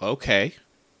 Oh, okay.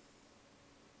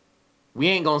 We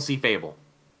ain't gonna see Fable.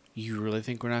 You really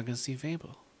think we're not gonna see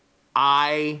Fable?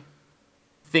 I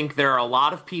think there are a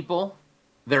lot of people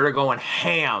that are going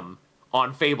ham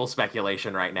on Fable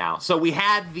speculation right now. So we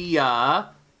had the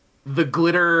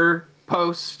glitter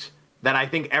post that I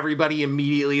think everybody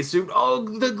immediately assumed, oh,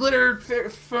 the glitter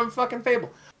from fucking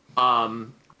Fable.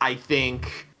 I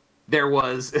think there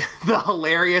was the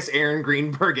hilarious Aaron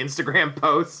Greenberg Instagram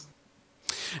post.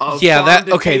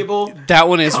 That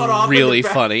one is really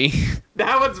funny.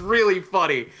 That one's really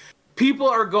funny. People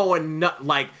are going nuts.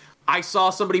 Like, I saw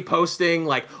somebody posting,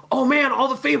 like, oh man, all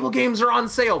the Fable games are on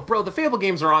sale. Bro, the Fable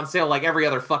games are on sale like every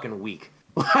other fucking week.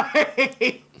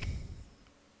 Like,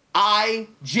 I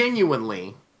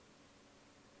genuinely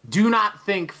do not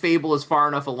think Fable is far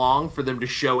enough along for them to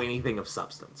show anything of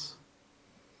substance.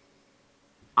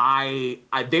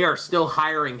 They are still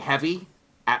hiring heavy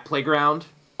at Playground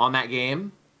on that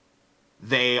game.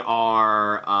 They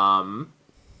are...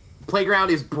 Playground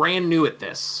is brand new at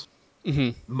this. Mm-hmm.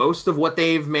 Most of what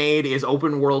they've made is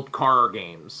open world car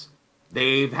games.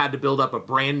 They've had to build up a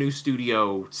brand new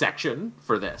studio section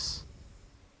for this.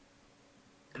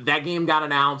 That game got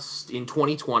announced in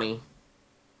 2020.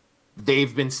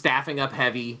 They've been staffing up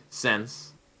heavy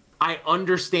since. I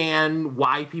understand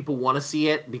why people want to see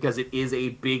it, because it is a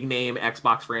big name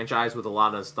Xbox franchise with a lot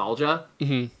of nostalgia.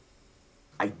 Mm-hmm.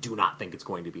 I do not think it's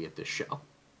going to be at this show.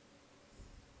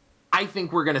 I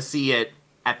think we're going to see it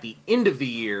at the end of the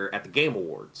year at the Game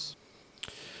Awards.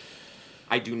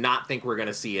 I do not think we're going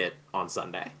to see it on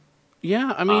Sunday.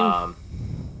 Yeah, I mean...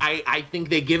 I think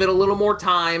they give it a little more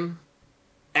time.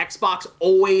 Xbox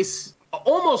almost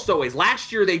always.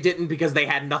 Last year they didn't because they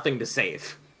had nothing to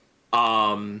save.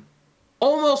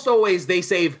 Almost always they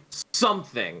save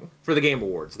something for the Game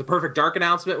Awards. The Perfect Dark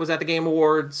announcement was at the Game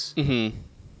Awards. Mm-hmm.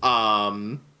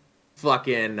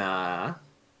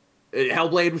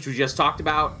 Hellblade, which we just talked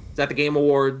about, is at the Game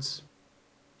Awards.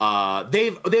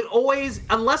 They've always,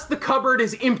 unless the cupboard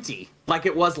is empty like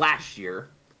it was last year,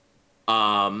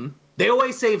 they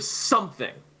always save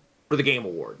something for the Game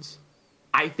Awards.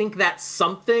 I think that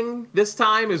something this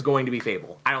time is going to be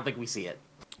Fable. I don't think we see it.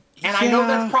 And I know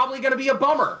that's probably going to be a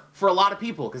bummer for a lot of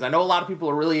people, because I know a lot of people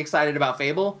are really excited about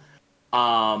Fable.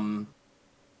 But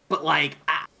like,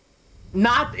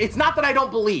 it's not that I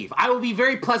don't believe. I will be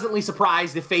very pleasantly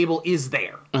surprised if Fable is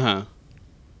there. Uh-huh.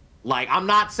 Like, I'm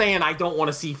not saying I don't want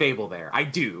to see Fable there. I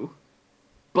do.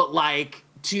 But like,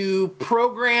 to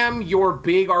program your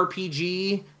big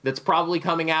RPG that's probably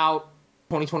coming out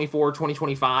 2024,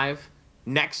 2025,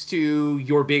 next to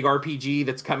your big RPG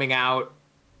that's coming out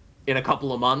in a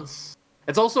couple of months.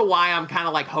 It's also why I'm kind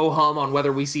of like ho-hum on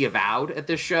whether we see Avowed at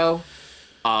this show.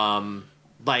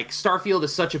 Like, Starfield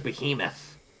is such a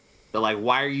behemoth that, like,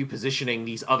 why are you positioning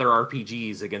these other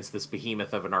RPGs against this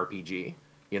behemoth of an RPG,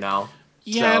 you know?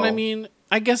 Yeah, and I mean,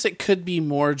 I guess it could be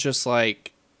more just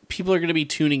like people are going to be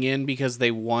tuning in because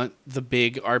they want the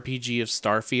big RPG of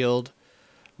Starfield,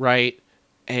 right?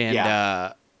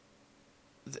 And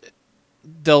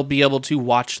they'll be able to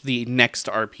watch the next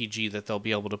RPG that they'll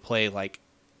be able to play like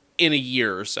in a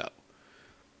year or so.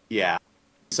 Yeah.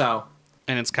 So,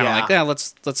 and it's kind of like, yeah,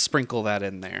 let's sprinkle that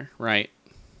in there, right?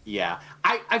 Yeah.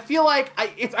 I feel like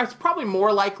it's probably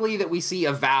more likely that we see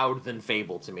Avowed than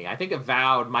Fable to me. I think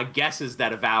Avowed, my guess is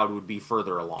that Avowed would be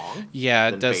further along. Yeah,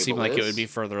 it does seem like it would be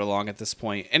further along at this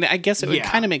point. And I guess it would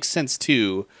kind of make sense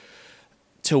too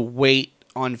to wait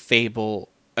on Fable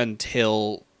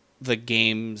until the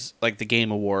games, like the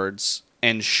Game Awards,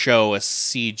 and show a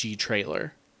CG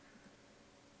trailer.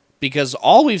 Because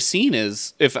all we've seen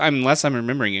is, unless I'm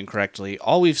remembering incorrectly,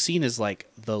 all we've seen is like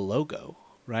the logo,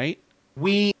 right?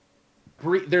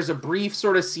 There's a brief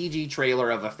sort of CG trailer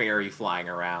of a fairy flying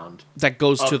around that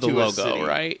goes to the logo,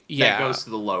 right? Yeah, that goes to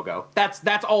the logo.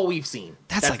 That's all we've seen.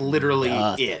 That's like literally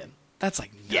nothing. it. That's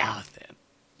like nothing.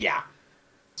 Yeah.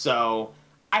 So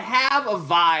I have a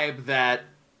vibe that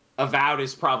Avowed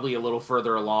is probably a little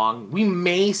further along. We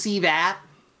may see that.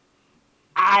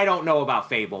 I don't know about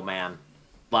Fable, man.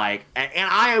 Like, and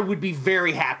I would be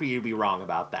very happy to be wrong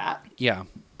about that. Yeah.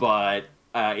 But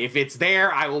if it's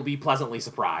there, I will be pleasantly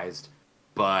surprised.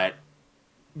 But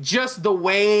just the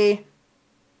way,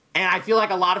 and I feel like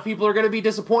a lot of people are going to be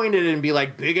disappointed and be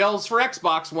like, big L's for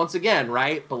Xbox once again,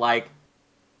 right? But like,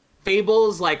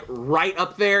 Fable's like right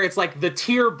up there. It's like the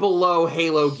tier below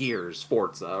Halo, Gears,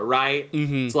 Forza, right?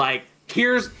 Mm-hmm. It's like,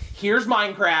 here's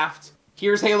Minecraft,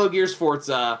 here's Halo, Gears,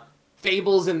 Forza.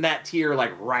 Fable's in that tier,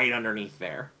 like right underneath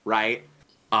there, right?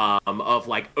 Of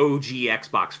like OG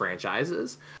Xbox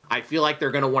franchises. I feel like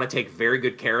they're going to want to take very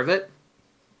good care of it.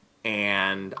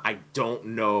 And I don't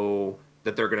know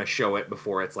that they're going to show it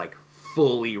before it's like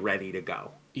fully ready to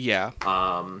go. Yeah.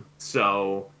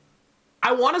 So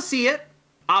I want to see it,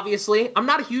 obviously. I'm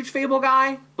not a huge Fable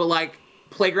guy, but like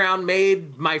Playground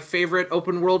made my favorite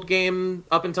open world game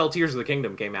up until Tears of the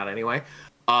Kingdom came out anyway.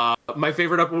 My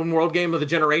favorite open world game of the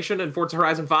generation in Forza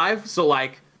Horizon 5. So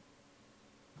like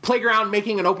Playground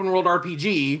making an open world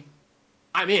RPG,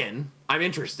 I'm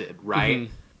interested, right?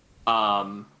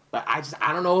 Mm-hmm. But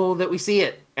I don't know that we see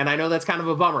it, and I know that's kind of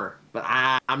a bummer, but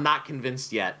I'm not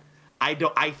convinced yet. I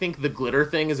think the glitter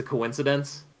thing is a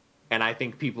coincidence, and I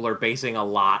think people are basing a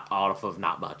lot off of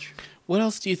not much. What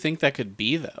else do you think that could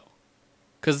be, though?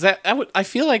 Because I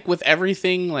feel like with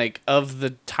everything like of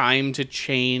the time to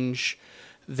change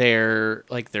their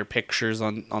pictures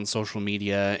on social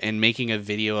media and making a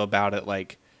video about it,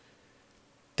 like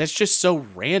that's just so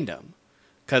random.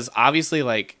 Because obviously,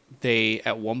 like they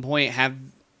at one point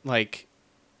had like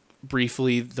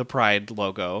briefly the Pride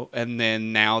logo, and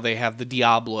then now they have the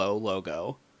Diablo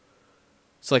logo.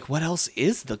 So like, what else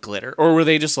is the glitter? Or were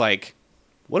they just like,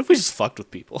 what if we just fucked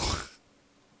with people?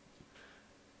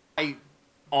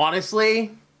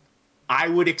 Honestly, I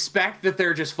would expect that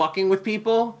they're just fucking with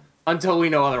people until we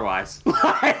know otherwise.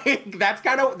 Like, that's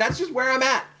just where I'm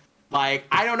at. Like,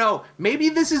 I don't know. Maybe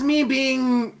this is me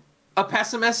being a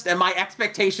pessimist and my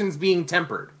expectations being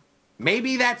tempered.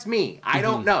 Maybe that's me. I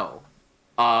don't know.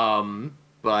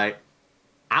 But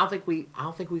I don't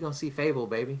think we gonna see Fable,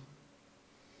 baby.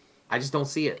 I just don't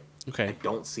see it. Okay. I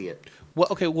don't see it. Well,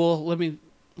 okay. Well, let me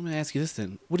ask you this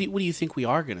then. What do you think we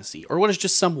are gonna see, or what is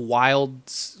just some wild,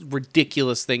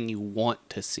 ridiculous thing you want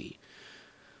to see?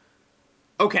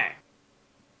 Okay.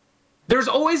 There's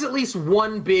always at least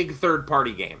one big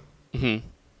third-party game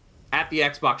at the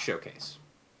Xbox Showcase.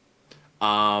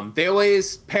 They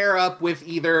always pair up with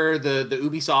either the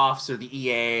Ubisofts or the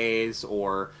EAs,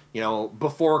 or,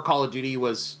 before Call of Duty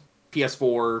was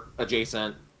PS4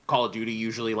 adjacent, Call of Duty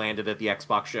usually landed at the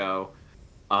Xbox show.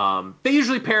 They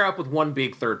usually pair up with one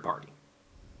big third party.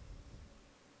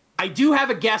 I do have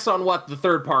a guess on what the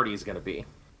third party is going to be.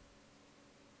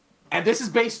 And this is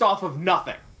based off of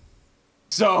nothing.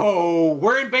 So,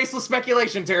 we're in baseless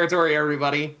speculation territory,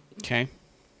 everybody. Okay.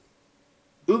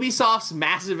 Ubisoft's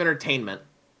Massive Entertainment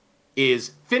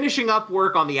is finishing up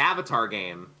work on the Avatar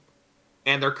game,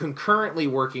 and they're concurrently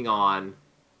working on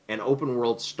an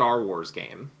open-world Star Wars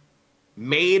game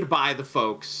made by the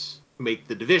folks who make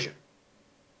The Division.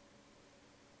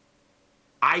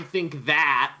 I think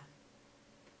that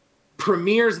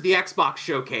premieres the Xbox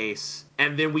Showcase,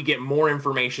 and then we get more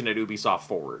information at Ubisoft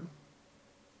Forward.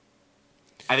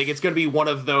 I think it's going to be one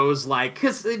of those,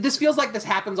 because this feels like this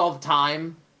happens all the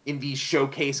time in these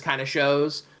showcase kind of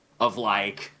shows of,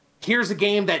 here's a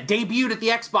game that debuted at the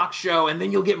Xbox show, and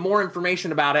then you'll get more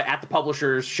information about it at the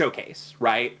publisher's showcase,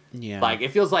 right? Yeah.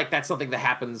 It feels like that's something that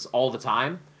happens all the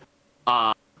time.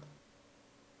 I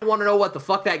want to know what the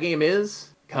fuck that game is,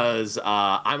 because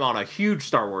I'm on a huge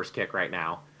Star Wars kick right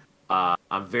now.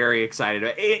 I'm very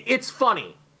excited. It's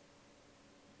funny.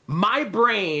 My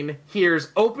brain hears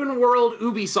open world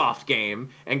Ubisoft game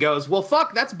and goes, well,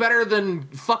 fuck, that's better than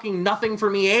fucking nothing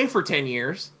from EA for 10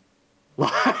 years.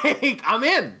 I'm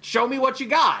in. Show me what you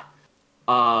got.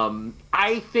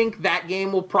 I think that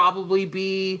game will probably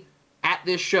be at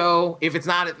this show. If it's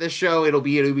not at this show, it'll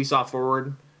be at Ubisoft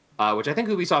Forward, which I think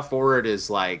Ubisoft Forward is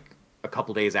a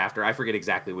couple days after. I forget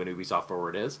exactly when Ubisoft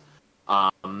Forward is.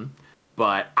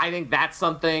 But I think that's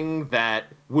something that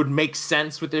would make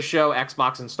sense with this show.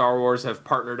 Xbox and Star Wars have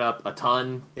partnered up a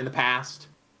ton in the past.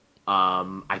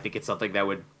 I think it's something that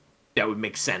would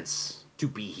make sense to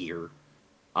be here.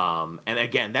 And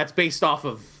again, that's based off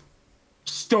of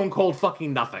stone cold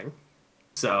fucking nothing.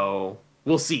 So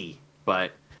we'll see.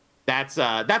 But that's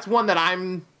one that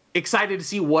I'm excited to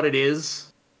see what it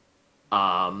is.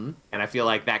 And I feel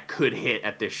like that could hit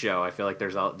at this show. I feel like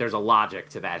there's a logic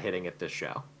to that hitting at this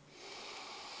show.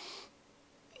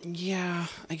 Yeah,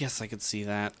 I guess I could see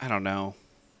that. I don't know.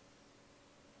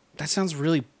 That sounds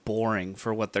really boring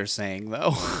for what they're saying,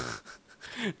 though.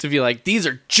 To be like, these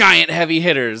are giant heavy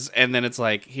hitters, and then it's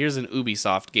like, here's an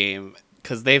Ubisoft game,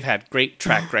 because they've had great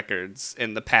track records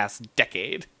in the past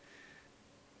decade.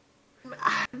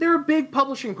 They're a big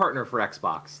publishing partner for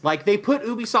Xbox. They put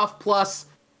Ubisoft Plus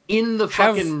in the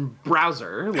fucking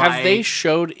browser. Have they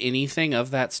showed anything of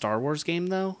that Star Wars game,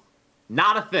 though?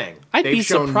 Not a thing. I'd be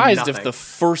surprised if the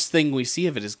first thing we see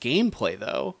of it is gameplay,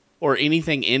 though, or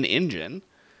anything in engine.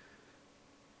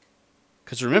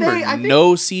 Because remember,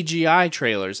 no CGI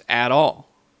trailers at all.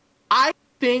 I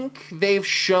think they've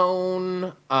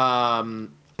shown. I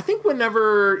think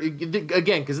whenever,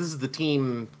 again, because this is the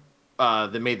team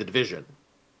that made The Division.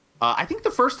 I think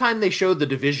the first time they showed The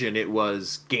Division, it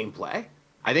was gameplay.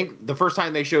 I think the first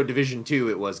time they showed Division 2,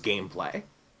 it was gameplay.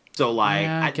 So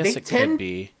yeah, I guess it could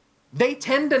be. They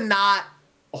tend to not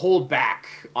hold back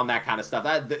on that kind of stuff.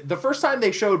 The first time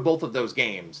they showed both of those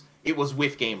games, it was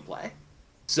with gameplay.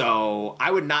 So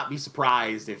I would not be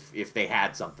surprised if they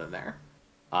had something there.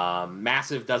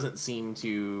 Massive doesn't seem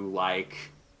to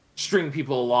string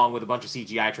people along with a bunch of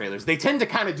CGI trailers. They tend to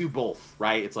kind of do both,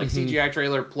 right? It's CGI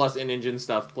trailer plus in-engine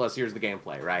stuff plus here's the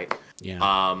gameplay, right?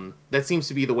 Yeah. That seems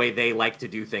to be the way they like to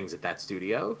do things at that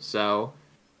studio. So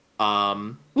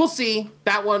we'll see.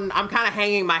 That one, I'm kind of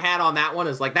hanging my hat on that one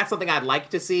as that's something I'd like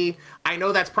to see. I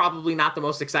know that's probably not the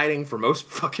most exciting for most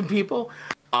fucking people.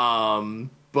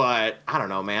 But I don't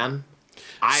know, man.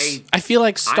 I feel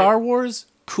like Star Wars,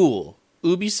 cool.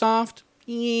 Ubisoft,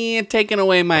 taking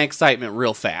away my excitement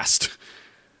real fast.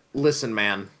 Listen,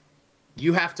 man.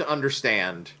 You have to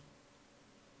understand.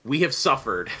 We have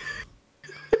suffered.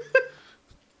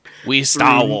 We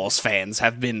Star Wars fans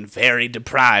have been very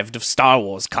deprived of Star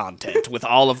Wars content with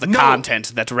all of the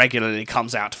content that regularly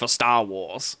comes out for Star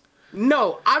Wars.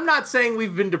 No, I'm not saying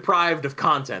we've been deprived of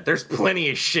content. There's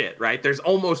plenty of shit, right? There's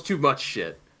almost too much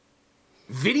shit.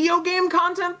 Video game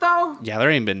content, though? Yeah, there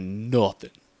ain't been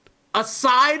nothing.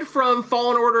 Aside from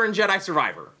Fallen Order and Jedi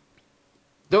Survivor,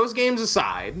 those games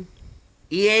aside,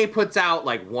 EA puts out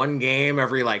one game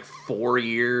every 4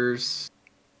 years.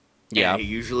 Yeah. And it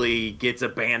usually gets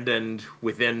abandoned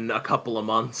within a couple of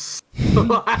months.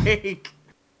 Like,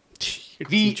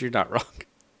 You're not wrong.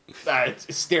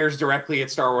 it stares directly at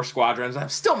Star Wars Squadrons. I'm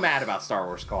still mad about Star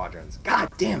Wars Squadrons. God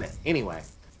damn it. Anyway,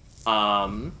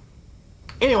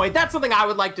 that's something I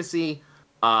would like to see,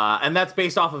 and that's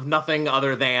based off of nothing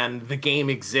other than the game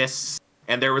exists.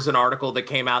 And there was an article that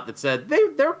came out that said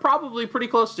they're probably pretty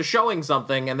close to showing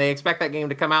something, and they expect that game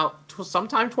to come out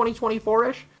sometime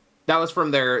 2024-ish. That was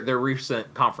from their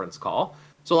recent conference call.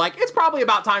 So, like, it's probably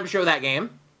about time to show that game.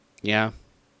 Yeah,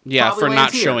 Probably for not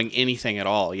lands here. showing anything at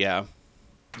all. Yeah,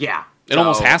 Yeah. it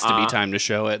almost has to be time to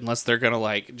show it, unless they're gonna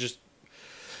like just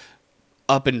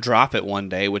up and drop it one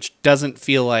day, which doesn't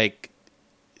feel like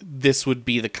this would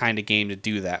be the kind of game to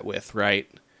do that with, right?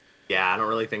 Yeah, I don't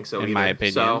really think so either. In my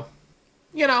opinion. So,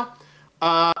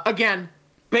 again,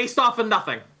 based off of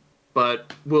nothing,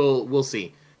 but we'll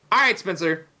see. All right,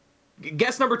 Spencer,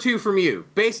 guess number 2 from you.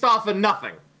 Based off of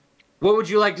nothing, what would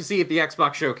you like to see at the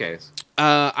Xbox Showcase?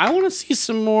 I want to see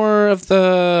some more of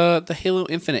the Halo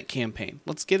Infinite campaign.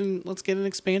 Let's get an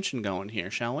expansion going here,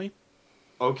 shall we?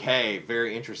 Okay,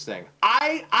 very interesting.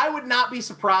 I would not be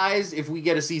surprised if we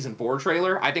get a Season 4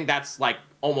 trailer. I think that's, like,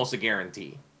 almost a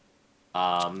guarantee.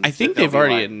 I think they've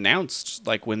already announced,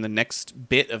 like, when the next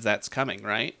bit of that's coming,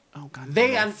 right? Oh, God,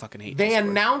 I fucking hate They Discord.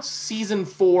 announced Season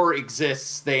 4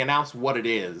 exists. They announced what it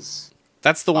is.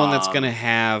 That's the one that's going to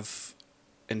have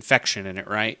Infection in it,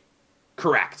 right?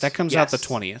 Correct. That comes out the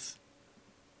 20th.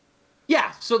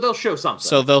 Yeah, so they'll show something.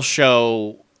 So they'll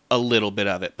show a little bit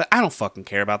of it, but I don't fucking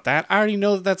care about that. I already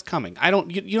know that that's coming. You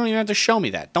don't even have to show me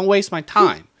that. Don't waste my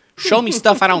time. Show me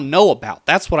stuff I don't know about.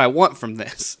 That's what I want from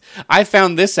this. I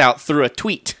found this out through a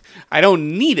tweet. I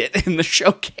don't need it in the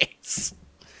showcase.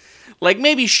 Like,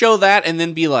 maybe show that and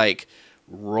then be like,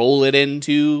 roll it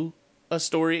into a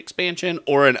story expansion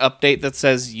or an update that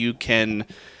says you can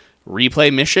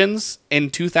replay missions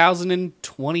in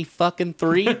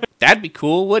 2023. That'd be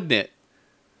cool, wouldn't it?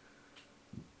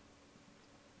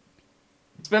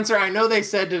 Spencer, I know they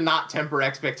said to not temper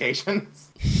expectations.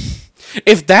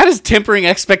 If that is tempering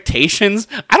expectations,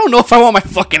 I don't know if I want my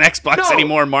fucking Xbox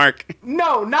anymore, Mark.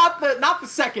 No, not the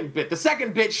second bit. The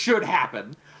second bit should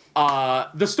happen.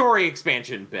 The story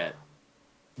expansion bit.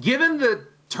 Given the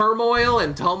turmoil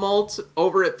and tumult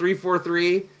over at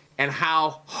 343 and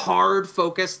how hard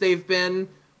focused they've been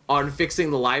on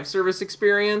fixing the live service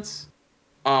experience,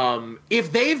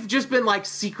 if they've just been like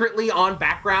secretly on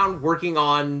background working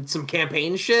on some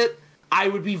campaign shit, I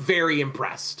would be very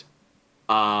impressed.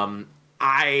 I'm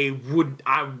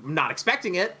not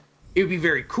expecting it. It would be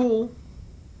very cool.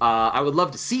 I would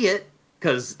love to see it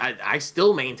because I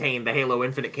still maintain the Halo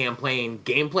Infinite campaign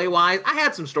gameplay-wise. I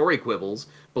had some story quibbles,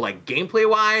 but like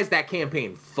gameplay-wise, that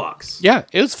campaign fucks. Yeah,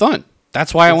 it was fun.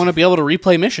 That's why I want to be able to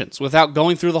replay missions without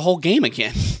going through the whole game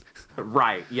again.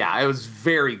 Right, yeah, it was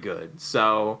very good.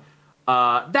 So,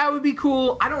 that would be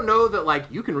cool. I don't know that, like,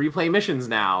 you can replay missions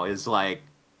now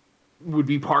would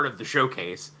be part of the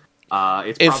showcase.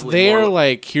 It's if they're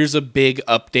like, here's a big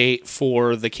update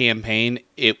for the campaign,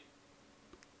 it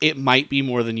might be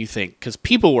more than you think, because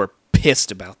people were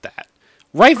pissed about that.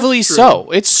 Rightfully so.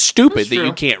 It's stupid that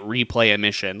you can't replay a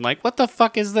mission. Like, what the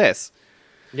fuck is this?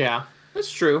 Yeah,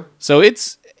 that's true. So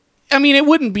it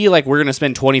wouldn't be like we're going to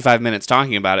spend 25 minutes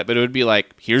talking about it, but it would be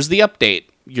like, here's the update.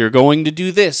 You're going to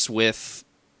do this with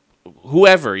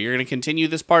whoever. You're going to continue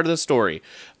this part of the story.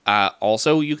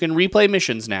 Also, you can replay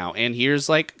missions now, and here's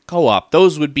like co-op.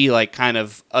 Those would be like kind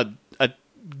of a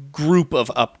group of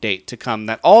update to come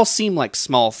that all seem like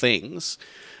small things,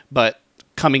 but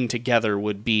coming together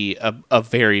would be a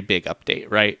very big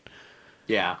update, right?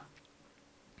 Yeah.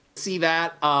 See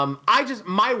that?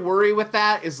 My worry with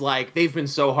that is like they've been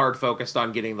so hard focused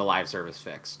on getting the live service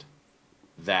fixed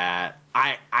that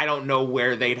I don't know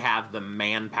where they'd have the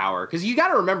manpower, because you got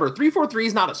to remember 343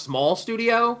 is not a small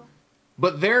studio,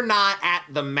 but they're not at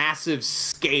the massive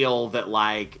scale that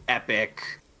like Epic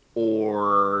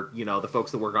or the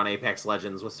folks that work on Apex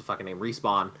Legends, what's the fucking name,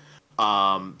 Respawn,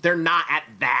 they're not at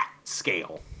that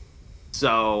scale.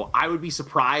 So I would be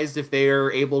surprised if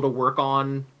they're able to work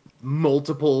on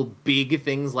multiple big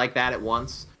things like that at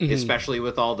once, especially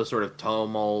with all the sort of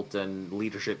tumult and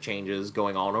leadership changes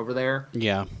going on over there.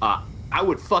 Yeah. I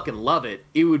would fucking love it.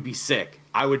 It would be sick.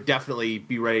 I would definitely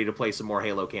be ready to play some more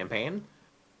Halo campaign.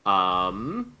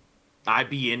 I'd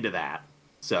be into that.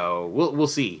 So we'll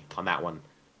see on that one.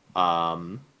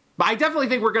 But I definitely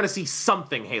think we're going to see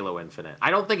something Halo Infinite. I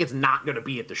don't think it's not going to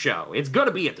be at the show. It's going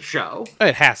to be at the show.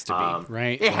 It has to be,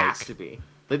 right? It has to be.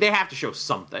 Like, they have to show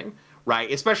something,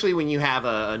 right? Especially when you have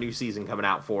a new season coming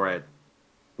out for it,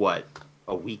 what,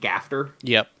 a week after?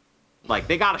 Yep. Like,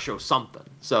 they gotta show something.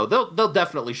 So they'll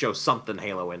definitely show something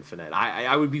Halo Infinite.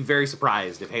 I would be very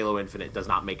surprised if Halo Infinite does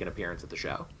not make an appearance at the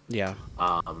show. Yeah.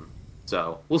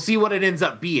 So we'll see what it ends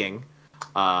up being.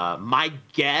 My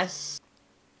guess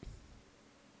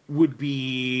would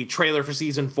be trailer for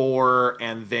season 4,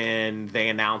 and then they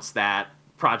announce that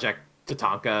Project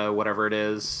Tatanka, whatever it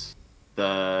is,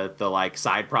 the like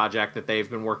side project that they've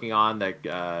been working on,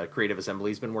 that Creative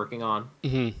Assembly's been working on.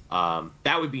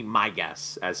 That would be my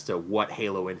guess as to what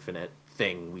Halo Infinite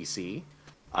thing we see.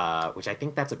 Which I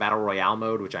think that's a battle royale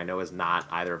mode, which I know is not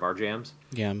either of our jams.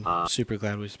 Yeah, I'm super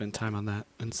glad we spent time on that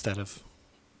instead of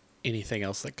anything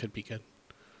else that could be good.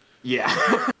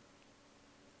 Yeah.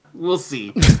 We'll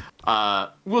see.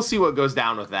 We'll see what goes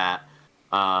down with that.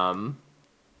 All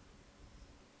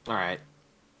right.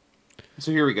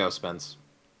 So here we go, Spence.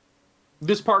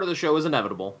 This part of the show is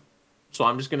inevitable, so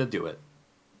I'm just going to do it.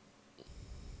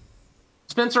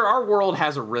 Spencer, our world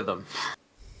has a rhythm.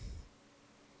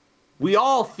 We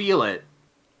all feel it,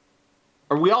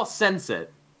 or we all sense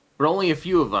it, but only a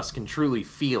few of us can truly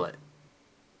feel it.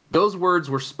 Those words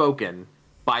were spoken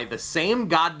by the same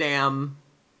goddamn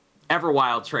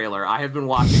Everwild trailer I have been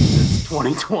watching since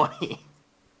 2020.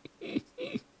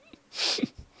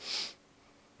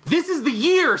 This is the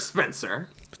year, Spencer.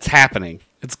 It's happening.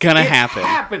 It's gonna happen. It's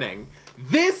happening.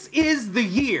 This is the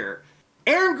year.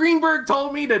 Aaron Greenberg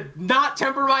told me to not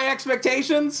temper my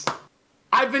expectations.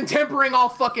 I've been tempering all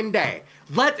fucking day.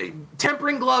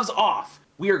 Tempering gloves off.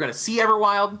 We are gonna see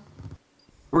Everwild.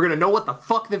 We're gonna know what the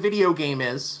fuck the video game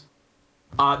is.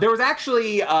 There was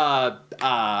actually a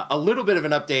little bit of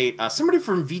an update. Somebody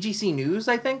from VGC News,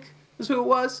 I think, is who it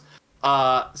was,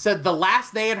 said the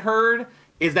last they had heard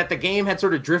is that the game had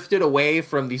sort of drifted away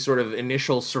from the sort of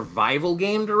initial survival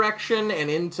game direction and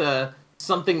into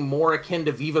something more akin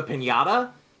to Viva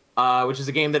Pinata, which is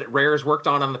a game that Rare has worked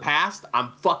on in the past.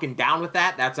 I'm fucking down with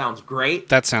that. That sounds great.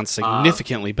 That sounds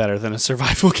significantly better than a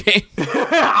survival game.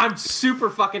 I'm super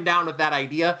fucking down with that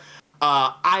idea.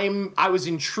 I was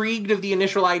intrigued of the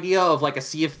initial idea of like a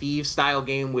Sea of Thieves style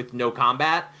game with no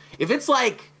combat. If it's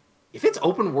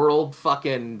open world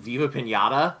fucking Viva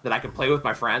Pinata that I can play with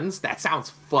my friends, that sounds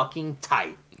fucking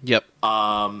tight. Yep.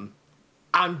 I'm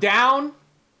down.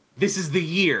 This is the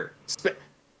year.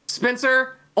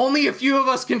 Spencer, only a few of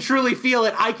us can truly feel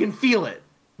it. I can feel it.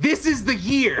 This is the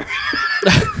year.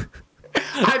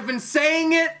 I've been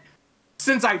saying it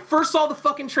since I first saw the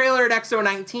fucking trailer at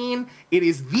XO19. It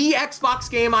is the Xbox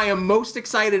game I am most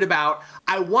excited about.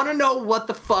 I want to know what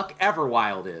the fuck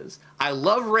Everwild is. I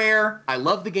love Rare. I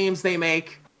love the games they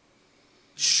make.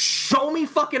 Show me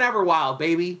fucking Everwild,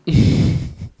 baby.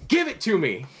 Give it to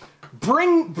me.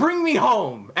 Bring me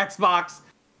home, Xbox.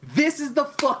 This is the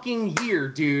fucking year,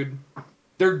 dude.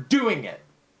 They're doing it.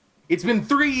 It's been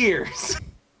 3 years.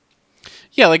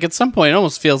 Yeah, like at some point it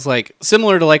almost feels like,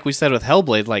 similar to like we said with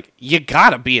Hellblade, like you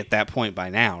gotta be at that point by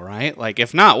now, right? Like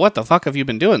if not, what the fuck have you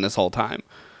been doing this whole time?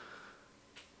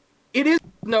 It is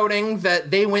noting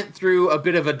that they went through a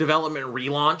bit of a development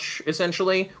relaunch,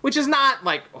 essentially, which is not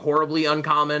like horribly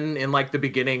uncommon in like the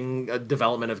beginning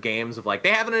development of games of like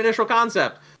they have an initial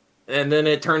concept and then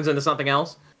it turns into something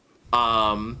else.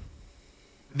 That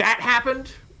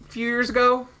happened a few years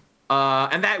ago,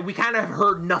 and that we kind of have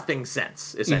heard nothing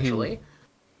since, essentially.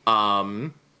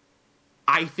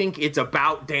 I think it's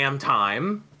about damn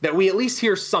time that we at least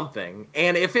hear something.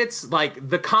 And if it's like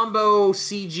the combo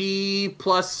CG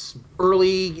plus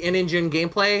early in-engine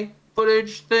gameplay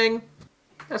footage thing,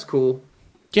 that's cool.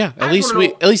 Yeah, at least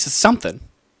it's something.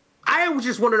 I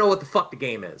just want to know what the fuck the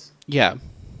game is. Yeah.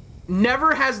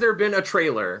 Never has there been a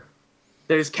trailer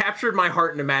that has captured my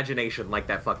heart and imagination like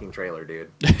that fucking trailer, dude.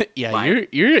 Yeah, like,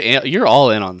 you're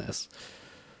all in on this.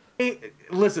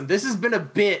 Listen, this has been a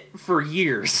bit for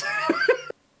years.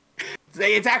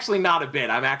 It's actually not a bit.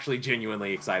 I'm actually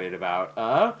genuinely excited about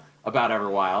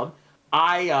Everwild.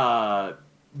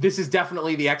 This is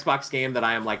definitely the Xbox game that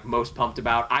I am like most pumped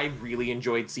about. I really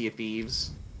enjoyed Sea of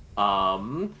Thieves.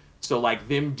 So like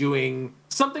them doing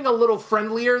something a little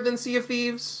friendlier than Sea of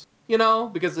Thieves, you know,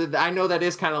 because I know that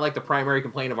is kind of like the primary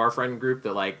complaint of our friend group,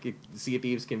 that like Sea of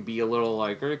Thieves can be a little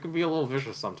like, or it can be a little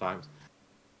vicious sometimes.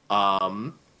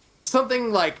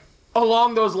 Something like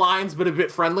along those lines, but a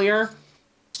bit friendlier.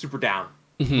 Super down.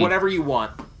 Mm-hmm. Whatever you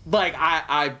want. Like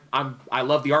I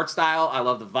love the art style. I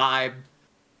love the vibe.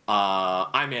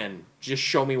 I'm in. Just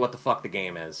show me what the fuck the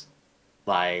game is.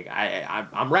 Like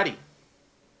I'm ready.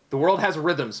 The world has a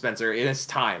rhythm, Spencer. It is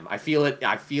time. I feel it.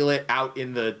 I feel it out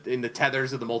in the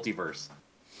tethers of the multiverse.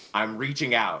 I'm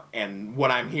reaching out, and what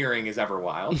I'm hearing is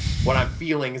Everwild. What I'm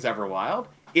feeling is Everwild.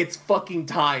 It's fucking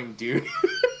time, dude.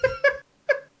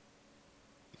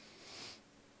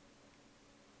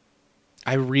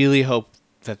 I really hope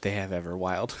that they have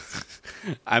Everwild.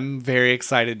 I'm very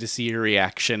excited to see your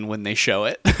reaction when they show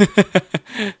it.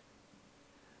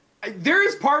 There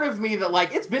is part of me that,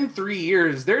 like, it's been 3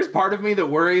 years. There's part of me that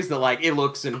worries that, like, it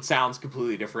looks and sounds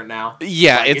completely different now.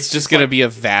 Yeah, like, it's just going to be a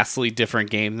vastly different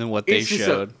game than what they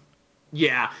showed.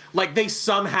 Yeah, like, they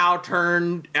somehow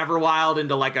turned Everwild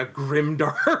into, like, a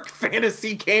grimdark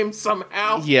fantasy game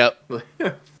somehow. Yep.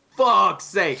 Fuck's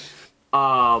sake.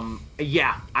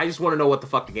 Yeah, I just want to know what the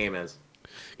fuck the game is.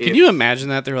 Can you imagine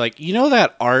that? They're like, you know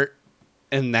that art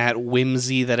and that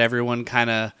whimsy that everyone kind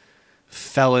of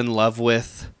fell in love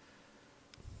with?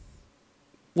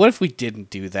 What if we didn't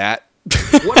do that?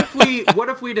 What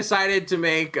if we decided to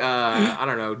make I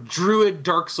don't know, Druid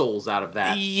Dark Souls out of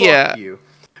that? Yeah. Fuck you.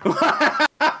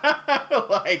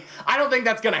 Like, I don't think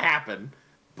that's gonna happen,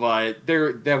 but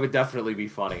that would definitely be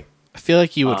funny. I feel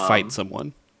like you would fight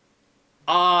someone.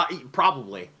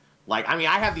 Probably. Like, I mean,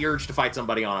 I have the urge to fight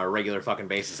somebody on a regular fucking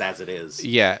basis as it is.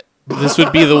 Yeah. This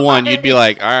would be the one you'd be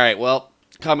like, all right, well,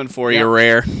 coming for you,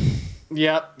 Rare.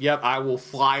 Yep, I will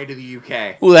fly to the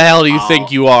UK. Who the hell do you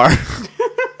think you are?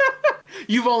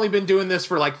 You've only been doing this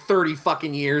for like 30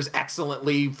 fucking years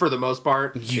excellently for the most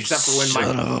part. Except for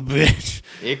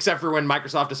when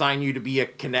Microsoft assigned you to be a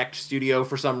Kinect studio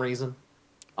for some reason.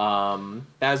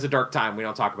 That is a dark time. We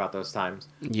don't talk about those times.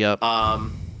 Yep. All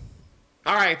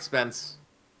right, Spence.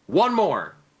 One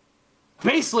more.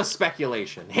 Baseless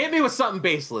speculation. Hit me with something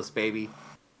baseless, baby.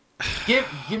 Give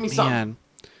me something. Man.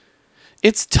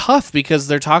 It's tough because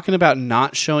they're talking about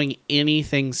not showing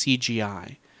anything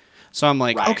CGI. So I'm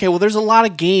like, okay, well, there's a lot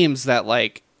of games that,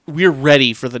 like, we're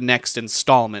ready for the next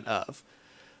installment of.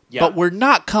 Yep. But we're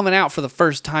not coming out for the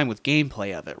first time with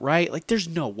gameplay of it, right? Like, there's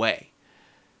no way.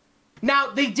 Now,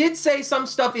 they did say some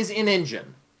stuff is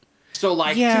in-engine. So,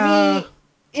 like, to me,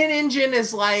 in-engine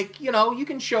is like, you know, you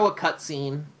can show a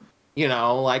cutscene. You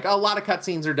know, like, a lot of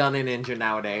cutscenes are done in-engine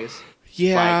nowadays.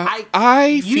 Yeah, like,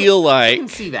 I feel like... You can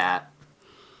see that.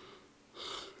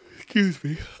 Excuse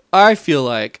me. I feel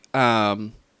like,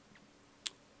 you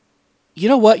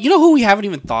know what? You know who we haven't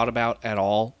even thought about at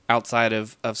all outside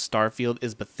of Starfield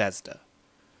is Bethesda.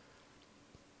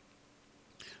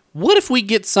 What if we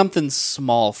get something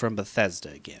small from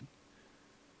Bethesda again?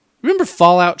 Remember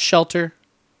Fallout Shelter?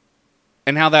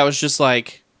 And how that was just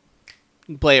like, you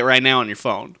can play it right now on your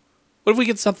phone. What if we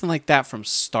get something like that from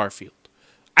Starfield?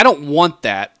 I don't want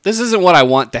that. This isn't what I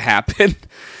want to happen.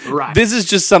 Right. This is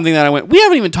just something that we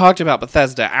haven't even talked about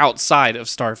Bethesda outside of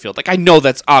Starfield. Like, I know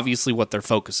that's obviously what they're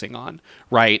focusing on,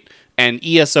 right? And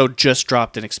ESO just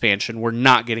dropped an expansion. We're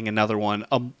not getting another one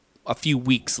a few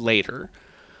weeks later.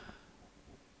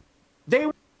 They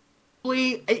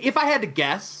probably, if I had to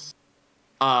guess,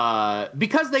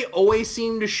 because they always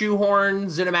seem to shoehorn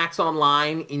ZeniMax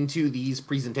Online into these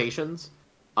presentations,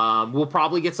 we'll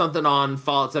probably get something on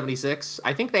Fallout 76.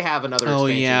 I think they have another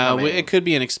expansion coming. It could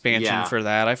be an expansion for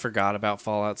that. I forgot about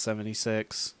Fallout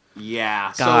 76.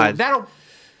 Yeah. God. So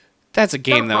that's a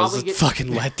game that was a fucking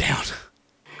letdown.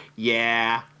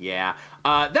 Yeah.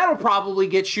 That'll probably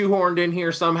get shoehorned in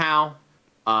here somehow.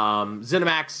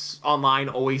 ZeniMax Online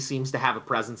always seems to have a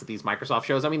presence at these Microsoft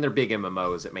shows. I mean, they're big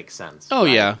MMOs. It makes sense. Oh,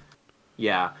 right? Yeah.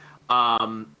 Yeah.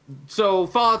 So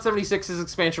Fallout 76's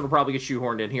expansion will probably get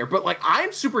shoehorned in here, but like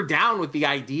I'm super down with the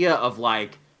idea of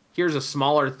like here's a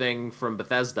smaller thing from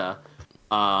Bethesda.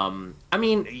 I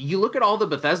mean, you look at all the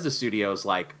Bethesda studios,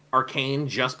 like Arcane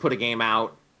just put a game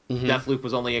out. Mm-hmm. Deathloop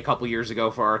was only a couple years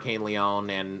ago for Arcane Lyon,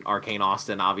 and Arcane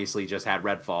Austin obviously just had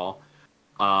Redfall.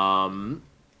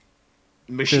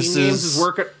 Machine Games is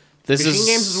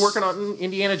working on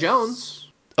Indiana Jones.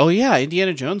 Oh yeah,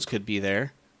 Indiana Jones could be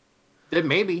there.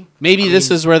 Maybe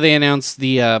this is where they announce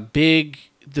the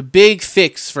big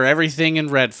fix for everything in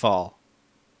Redfall.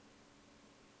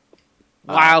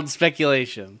 Wild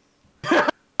speculation.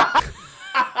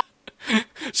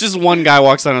 It's just one guy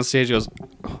walks out on stage and goes,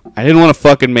 I didn't want to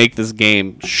fucking make this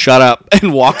game. Shut up,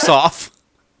 and walks off.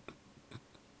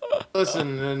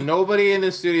 Listen, nobody in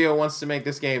the studio wants to make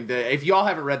this game. If y'all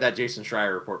haven't read that Jason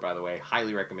Schreier report, by the way,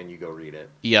 highly recommend you go read it.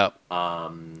 Yep.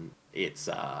 It's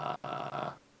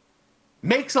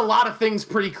makes a lot of things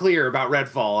pretty clear about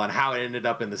Redfall and how it ended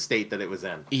up in the state that it was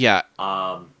in. Yeah.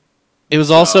 It was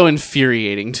also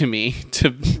infuriating to me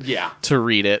to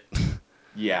read it.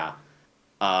 Yeah.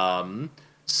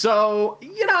 So,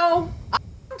 you know, I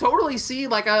can totally see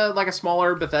like a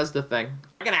smaller Bethesda thing.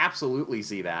 I can absolutely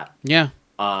see that. Yeah.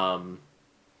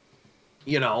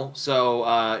 You know,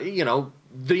 so you know,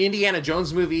 the Indiana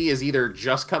Jones movie is either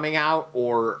just coming out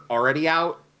or already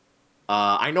out.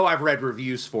 I know I've read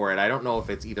reviews for it. I don't know if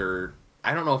it's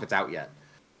out yet.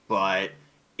 But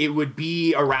it would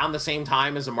be around the same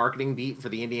time as a marketing beat for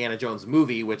the Indiana Jones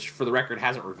movie, which, for the record,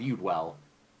 hasn't reviewed well.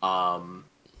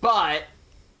 But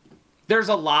there's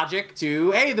a logic to,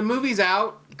 hey, the movie's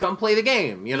out, come play the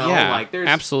game. You know, Yeah, like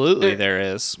absolutely, there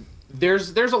is.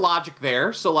 There's a logic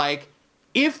there. So like,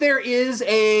 if there is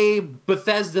a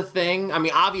Bethesda thing, I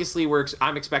mean, obviously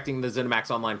I'm expecting the ZeniMax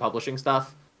Online Publishing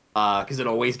stuff because it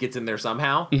always gets in there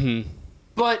somehow. Mm-hmm.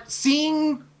 But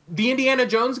seeing the Indiana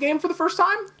Jones game for the first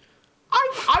time,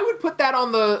 I would put that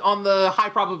on the high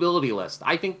probability list.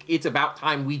 I think it's about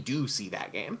time we do see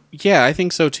that game. Yeah, I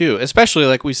think so too. Especially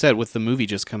like we said with the movie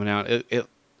just coming out, it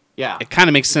kind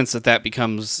of makes sense that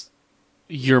becomes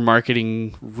your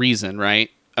marketing reason, right?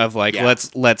 Of like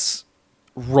let's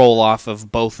roll off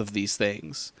of both of these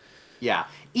things. Yeah,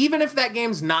 even if that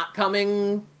game's not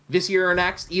coming this year or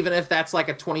next, even if that's like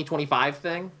a 2025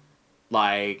 thing.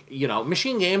 Like, you know,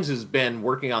 Machine Games has been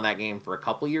working on that game for a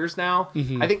couple years now.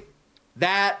 Mm-hmm. I think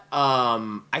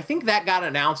that got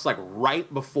announced like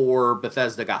right before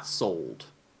Bethesda got sold.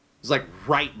 It was like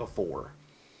right before.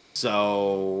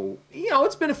 So, you know,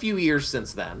 it's been a few years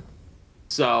since then.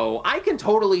 So I can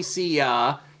totally see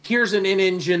here's an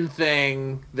in-engine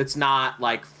thing that's not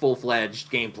like full-fledged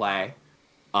gameplay.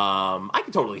 I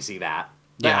can totally see that.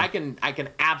 Yeah. I can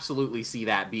absolutely see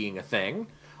that being a thing.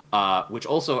 Which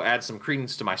also adds some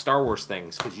credence to my Star Wars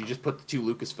things, because you just put the two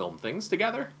Lucasfilm things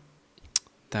together.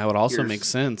 That would also make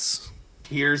sense.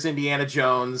 Here's Indiana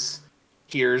Jones.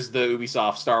 Here's the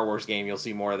Ubisoft Star Wars game. You'll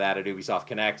see more of that at Ubisoft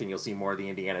Connect, and you'll see more of the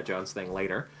Indiana Jones thing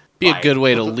later. Be a good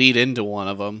way to lead into one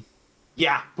of them.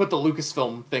 Yeah, put the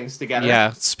Lucasfilm things together.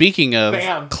 Yeah, speaking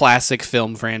of classic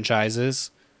film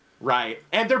franchises. Right,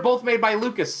 and they're both made by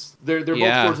Lucas. They're both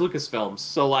towards Lucasfilms.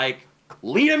 So, like,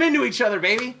 lead them into each other,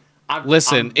 baby.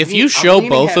 If you show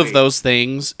both of those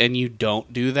things and you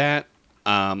don't do that,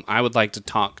 I would like to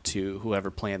talk to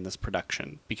whoever planned this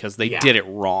production, because they did it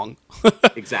wrong.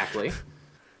 Exactly.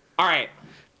 All right.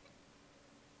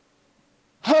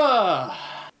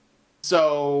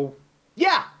 So,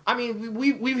 yeah, I mean,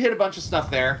 we've hit a bunch of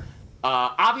stuff there.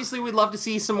 Obviously, we'd love to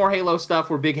see some more Halo stuff.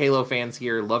 We're big Halo fans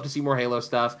here. Love to see more Halo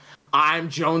stuff. I'm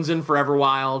jonesing for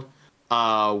Everwild.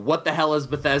 What the hell is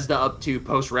Bethesda up to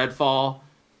post Redfall?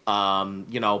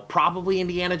 You know, probably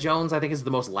Indiana Jones, I think, is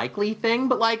the most likely thing,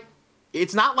 but like,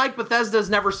 it's not like Bethesda's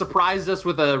never surprised us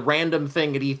with a random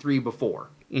thing at E3 before,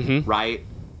 right?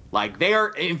 Like,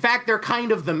 they're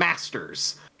kind of the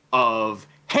masters of,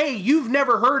 hey, you've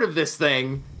never heard of this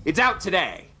thing, it's out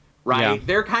today, right? Yeah.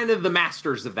 They're kind of the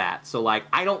masters of that. So like,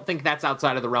 I don't think that's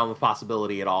outside of the realm of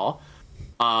possibility at all.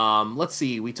 Let's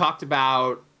see, we talked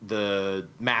about the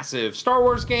massive Star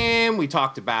Wars game, we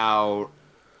talked about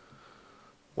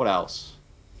what else?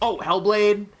 Oh,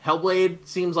 Hellblade. Hellblade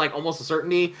seems like almost a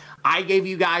certainty. I gave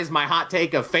you guys my hot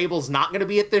take of Fable's not going to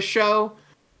be at this show.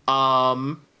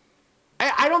 I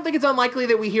don't think it's unlikely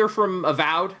that we hear from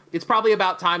Avowed. It's probably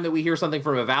about time that we hear something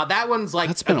from Avowed. That one's like,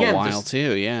 that's been a while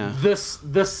too, yeah.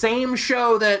 The same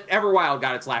show that Everwild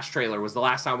got its last trailer was the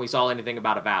last time we saw anything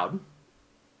about Avowed.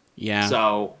 Yeah.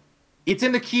 So it's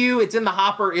in the queue. It's in the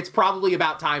hopper. It's probably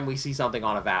about time we see something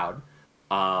on Avowed.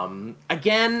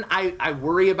 Again, I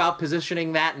worry about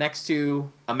positioning that next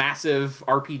to a massive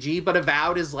RPG, but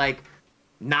Avowed is like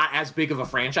not as big of a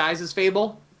franchise as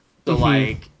Fable. So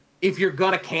like, if you're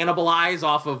gonna cannibalize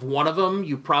off of one of them,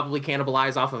 you probably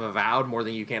cannibalize off of Avowed more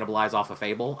than you cannibalize off of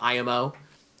Fable, IMO.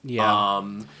 Yeah.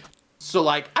 So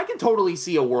like, I can totally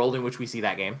see a world in which we see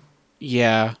that game.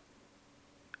 Yeah.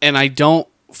 And I don't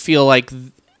feel like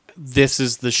this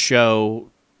is the show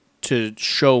to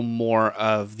show more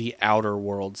of the Outer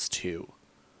Worlds 2.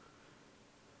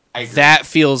 That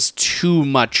feels too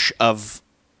much of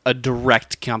a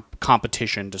direct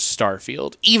competition to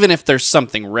Starfield. Even if there's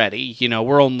something ready, you know,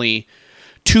 we're only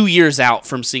 2 years out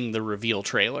from seeing the reveal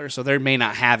trailer, so they may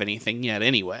not have anything yet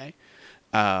anyway.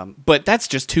 But that's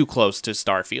just too close to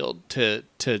Starfield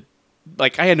to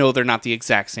like, I know they're not the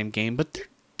exact same game, but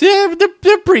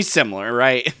they're pretty similar,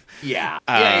 right? Yeah.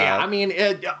 I mean,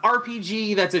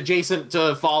 RPG that's adjacent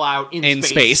to Fallout in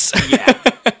space.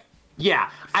 Yeah.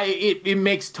 It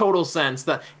makes total sense.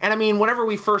 And I mean, whenever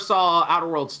we first saw Outer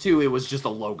Worlds 2, it was just a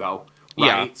logo,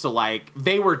 right? Yeah. So like,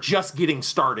 they were just getting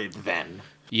started then.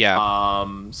 Yeah.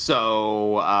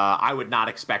 So I would not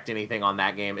expect anything on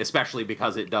that game, especially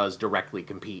because it does directly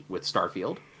compete with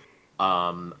Starfield.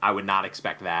 I would not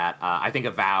expect that. I think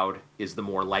Avowed is the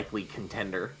more likely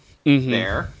contender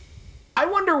there. I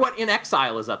wonder what In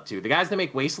Exile is up to. The guys that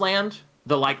make Wasteland,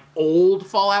 the like old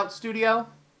Fallout studio.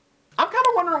 I'm kind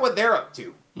of wondering what they're up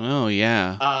to. Oh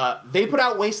yeah. They put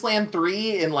out Wasteland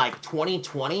 3 in like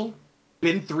 2020.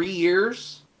 Been 3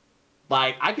 years.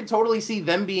 Like, I could totally see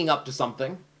them being up to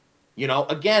something.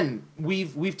 again,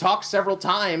 we've talked several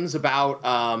times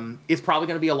about it's probably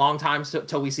going to be a long time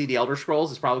till we see the Elder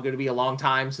Scrolls. It's probably going to be a long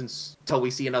time till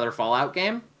we see another Fallout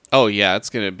game. Oh yeah, it's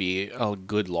going to be a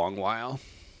good long while.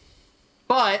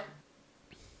 But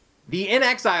the In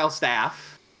Exile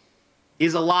staff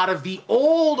is a lot of the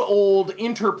old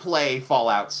Interplay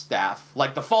Fallout staff,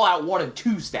 like the Fallout 1 and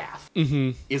 2 staff,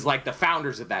 is like the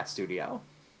founders of that studio.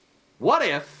 What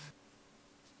if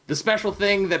the special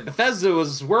thing that Bethesda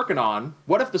was working on,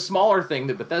 what if the smaller thing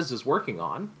that Bethesda's working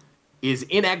on is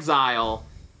In Exile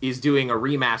is doing a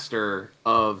remaster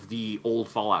of the old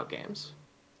Fallout games?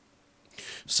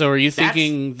 So are you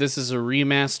thinking this is a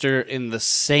remaster in the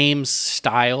same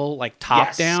style, like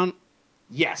top-down?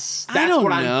 Yes, that's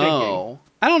what I'm thinking.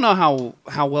 I don't know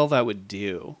how well that would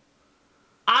do.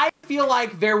 I feel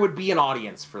like there would be an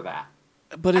audience for that.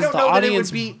 But is the audience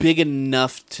big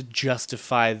enough to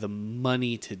justify the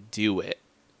money to do it?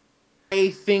 I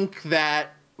think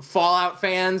that Fallout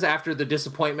fans, after the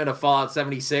disappointment of Fallout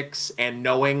 76 and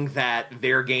knowing that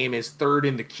their game is third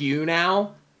in the queue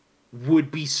now,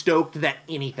 would be stoked that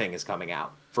anything is coming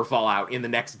out for Fallout in the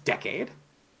next decade.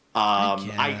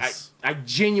 I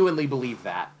genuinely believe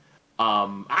that.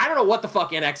 I don't know what the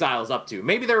fuck In Exile is up to.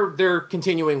 Maybe they're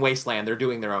continuing Wasteland. They're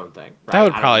doing their own thing. Right? That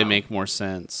would probably make more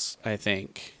sense, I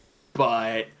think.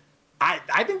 But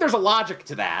I think there's a logic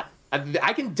to that.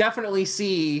 I can definitely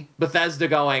see Bethesda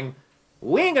going,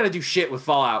 we ain't going to do shit with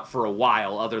Fallout for a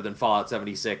while other than Fallout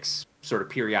 76 sort of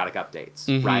periodic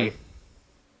updates, right?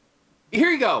 Here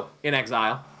you go, In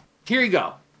Exile. Here you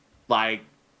go. Like,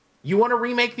 you want to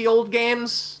remake the old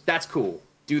games? That's cool.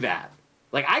 Do that.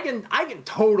 Like, I can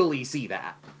totally see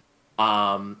that.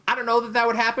 I don't know that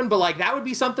would happen, but, like, that would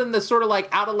be something that's sort of, like,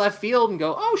 out of left field and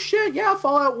go, oh, shit, yeah,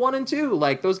 Fallout 1 and 2.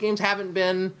 Like, those games haven't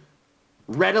been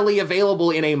readily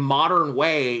available in a modern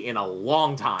way in a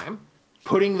long time.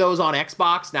 Putting those on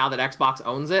Xbox, now that Xbox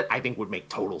owns it, I think would make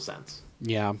total sense.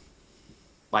 Yeah.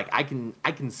 Like, I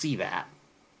can see that.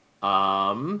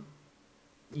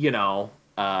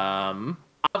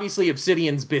 Obviously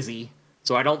Obsidian's busy,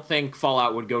 so I don't think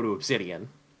Fallout would go to Obsidian,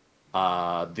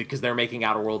 because they're making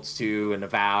Outer Worlds 2 and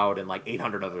Avowed and like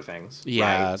 800 other things.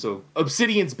 Yeah. Right? So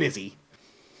Obsidian's busy.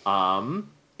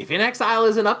 If In Exile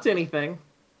isn't up to anything,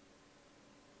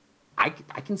 I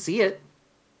can see it.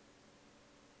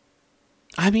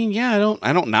 I mean, yeah,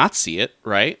 I don't not see it,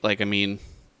 right? Like, I mean,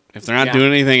 if they're not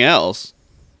doing anything else.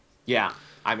 Yeah.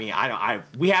 I mean,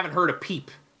 we haven't heard a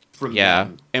peep from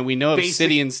them. And we know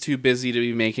Obsidian's too busy to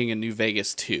be making a New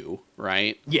Vegas 2,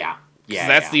 right? Yeah. Yeah.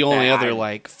 That's the only other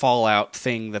like Fallout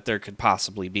thing that there could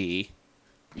possibly be.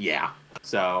 Yeah.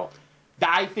 So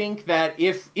I think that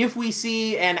if we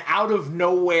see an out of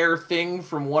nowhere thing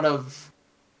from one of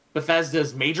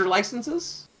Bethesda's major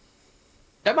licenses,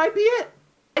 that might be it.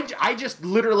 I just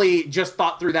literally just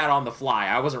thought through that on the fly.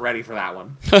 I wasn't ready for that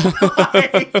one.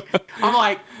 I'm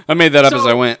like... I made that up as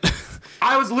I went.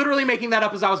 I was literally making that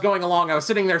up as I was going along. I was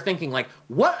sitting there thinking, like,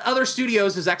 what other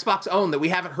studios does Xbox own that we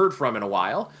haven't heard from in a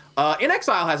while? In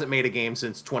Exile hasn't made a game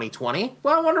since 2020.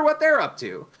 Well, I wonder what they're up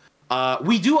to.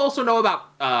 We do also know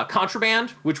about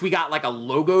Contraband, which we got, like, a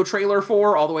logo trailer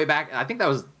for all the way back. I think that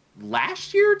was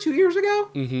last year, 2 years ago?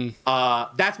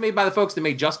 Mm-hmm. That's made by the folks that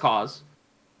made Just Cause.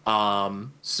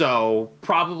 So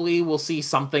probably we'll see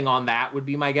something on that would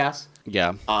be my guess.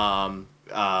 Yeah.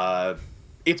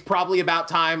 It's probably about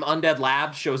time Undead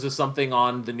Labs shows us something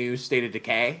on the new State of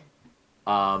Decay.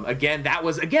 Again,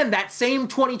 that same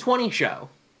 2020 show.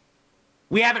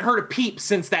 We haven't heard a peep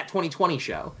since that 2020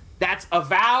 show. That's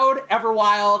Avowed,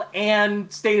 Everwild,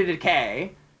 and State of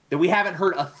Decay that we haven't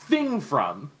heard a thing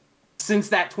from since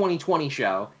that 2020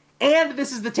 show. And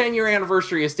this is the 10-year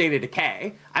anniversary of State of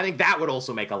Decay. I think that would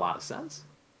also make a lot of sense.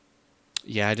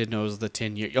 Yeah, I didn't know it was the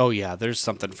 10-year... Oh, yeah, there's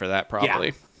something for that,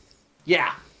 probably.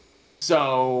 Yeah.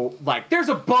 So, like, there's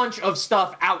a bunch of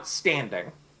stuff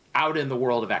outstanding out in the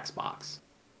world of Xbox.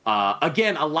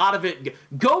 Again, a lot of it...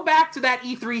 Go back to that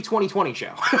E3 2020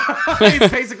 show.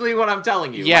 It's basically what I'm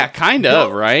telling you. Yeah, like, kind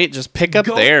of, right? Just pick up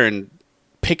there and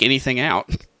pick anything out.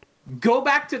 Go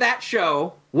back to that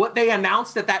show, what they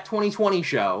announced at that 2020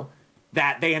 show,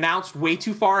 that they announced way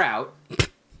too far out.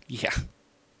 Yeah.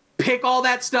 Pick all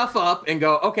that stuff up and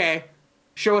go, okay,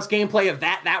 show us gameplay of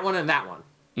that one, and that one.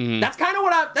 Mm-hmm. That's kind of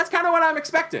what I'm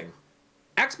expecting.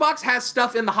 Xbox has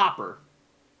stuff in the hopper,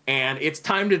 and it's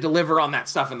time to deliver on that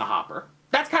stuff in the hopper.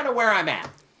 That's kind of where I'm at.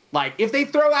 Like, if they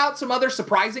throw out some other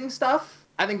surprising stuff,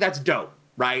 I think that's dope,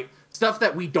 right? Stuff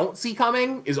that we don't see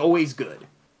coming is always good.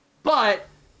 But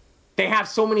they have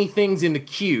so many things in the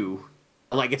queue,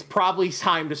 like, it's probably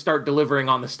time to start delivering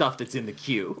on the stuff that's in the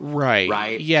queue.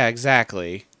 Right. Yeah,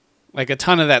 exactly. Like, a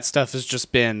ton of that stuff has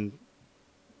just been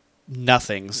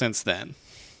nothing since then.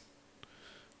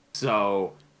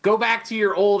 So go back to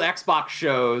your old Xbox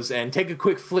shows and take a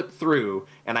quick flip through,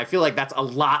 and I feel like that's a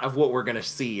lot of what we're going to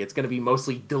see. It's going to be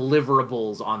mostly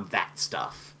deliverables on that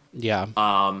stuff. Yeah.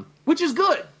 Which is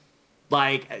good.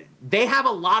 Like, they have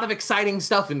a lot of exciting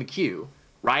stuff in the queue,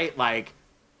 right? Like,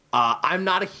 I'm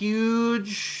not a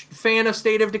huge fan of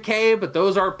State of Decay, but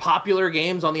those are popular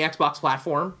games on the Xbox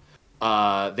platform.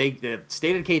 The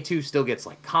State of Decay 2 still gets,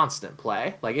 like, constant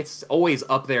play. Like, it's always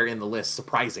up there in the list,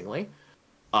 surprisingly.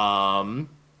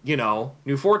 You know,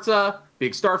 new Forza,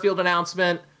 big Starfield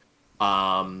announcement,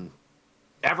 Everwild,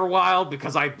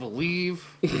 because I believe,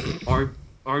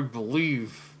 I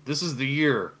believe this is the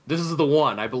year. This is the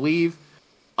one, I believe.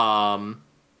 Xbox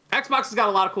has got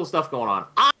a lot of cool stuff going on.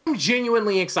 I'm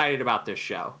genuinely excited about this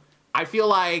show. I feel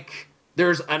like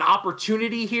there's an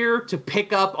opportunity here to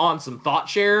pick up on some thought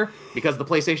share because the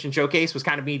PlayStation Showcase was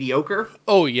kind of mediocre.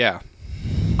 Oh, yeah.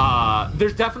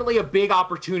 There's definitely a big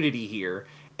opportunity here.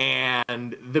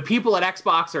 And the people at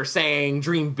Xbox are saying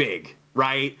dream big,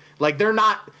 right? Like, they're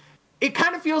not... It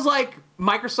kind of feels like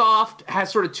Microsoft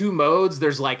has sort of two modes.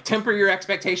 There's, like, temper your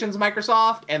expectations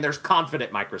Microsoft, and there's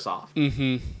confident Microsoft.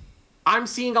 Mm-hmm. I'm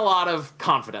seeing a lot of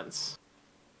confidence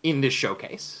in this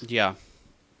showcase. Yeah.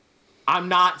 I'm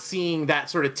not seeing that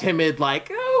sort of timid, like,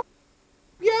 oh,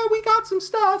 yeah, we got some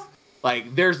stuff.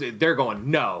 Like, they're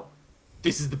going, no,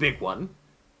 this is the big one.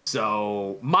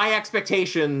 So my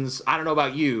expectations, I don't know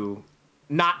about you,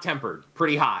 not tempered,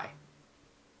 pretty high.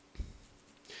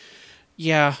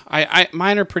 Yeah, I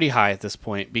mine are pretty high at this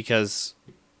point because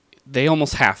they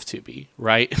almost have to be,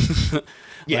 right?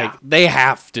 Yeah. Like, they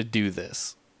have to do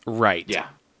this, right? Yeah.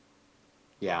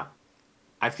 Yeah.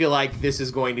 I feel like this is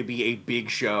going to be a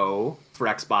big show for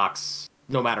Xbox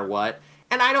no matter what.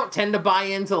 And I don't tend to buy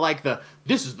into, like,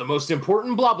 this is the most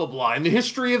important blah, blah, blah in the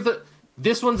history of the...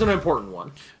 This one's an important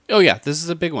one. Oh, yeah, this is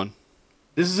a big one.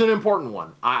 This is an important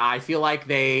one. I feel like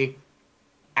they,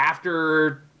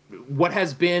 after what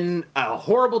has been a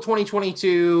horrible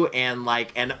 2022 and,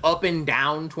 like, an up and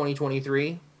down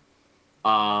 2023,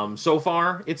 so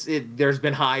far, there's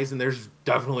been highs and there's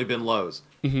definitely been lows.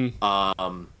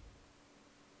 Mm-hmm.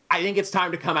 I think it's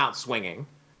time to come out swinging,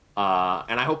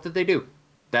 and I hope that they do.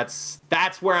 That's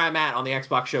where I'm at on the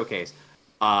Xbox Showcase.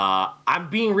 I'm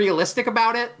being realistic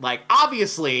about it. Like,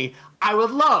 obviously, I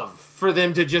would love for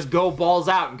them to just go balls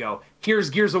out and go, here's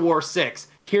Gears of War 6,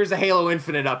 here's a Halo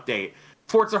Infinite update,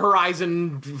 Forza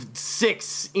Horizon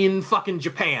 6 in fucking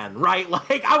Japan, right?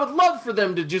 Like, I would love for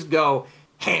them to just go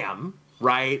ham,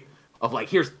 right? Of like,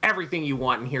 here's everything you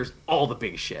want and here's all the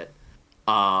big shit.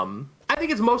 I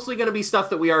think it's mostly going to be stuff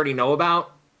that we already know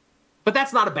about, but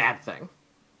that's not a bad thing.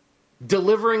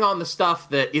 Delivering on the stuff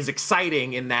that is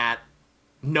exciting in that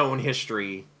known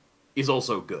history is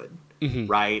also good,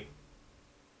 right?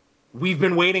 We've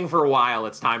been waiting for a while.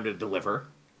 It's time to deliver.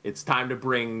 It's time to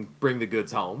bring the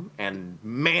goods home. And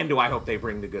man, do I hope they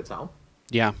bring the goods home.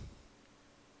 Yeah.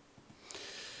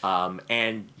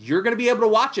 And you're going to be able to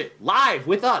watch it live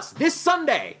with us this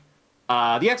Sunday.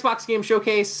 The Xbox Game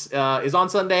Showcase is on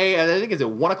Sunday. I think it's at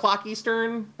 1 o'clock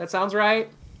Eastern. That sounds right?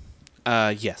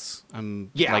 Yes.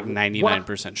 I'm like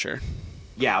 99% sure.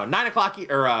 Yeah, 9 o'clock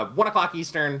or 1 o'clock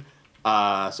Eastern,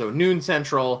 so noon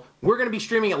Central. We're going to be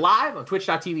streaming it live on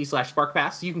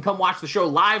twitch.tv/SparkPass. So you can come watch the show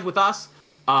live with us.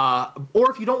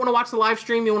 Or if you don't want to watch the live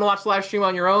stream, you want to watch the live stream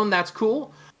on your own, that's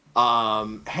cool.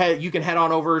 You can head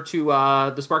on over to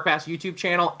the SparkPass YouTube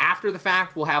channel. After the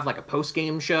fact, we'll have like a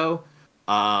post-game show.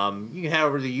 You can head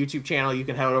over to the YouTube channel. You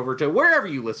can head over to wherever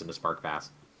you listen to SparkPass.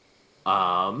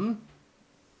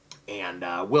 And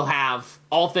we'll have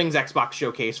all things Xbox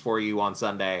Showcase for you on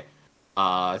Sunday.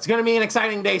 It's going to be an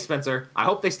exciting day, Spencer. I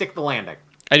hope they stick the landing.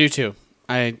 I do too.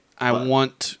 I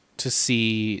want to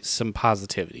see some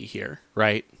positivity here,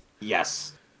 right?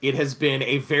 Yes. It has been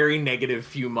a very negative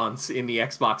few months in the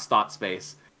Xbox thought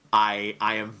space. I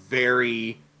am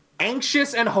very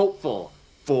anxious and hopeful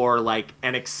for, like,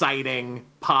 an exciting,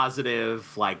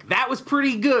 positive, like, that was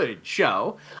pretty good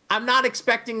show. I'm not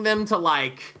expecting them to,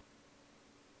 like,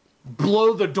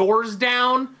 blow the doors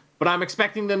down, but I'm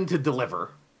expecting them to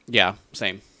deliver. Yeah,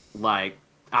 same. Like,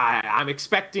 I'm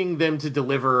expecting them to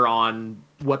deliver on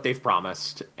what they've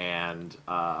promised, and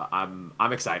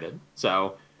I'm excited.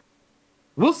 So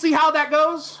we'll see how that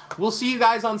goes. We'll see you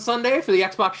guys on Sunday for the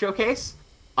Xbox Showcase,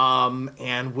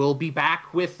 and we'll be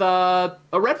back with a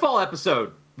Redfall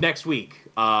episode next week.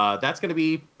 That's going to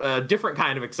be a different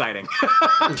kind of exciting.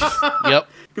 Yep.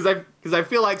 Because I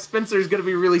feel like Spencer's going to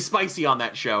be really spicy on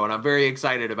that show, and I'm very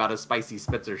excited about a spicy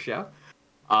Spencer show.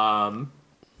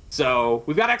 So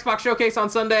we've got Xbox Showcase on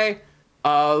Sunday.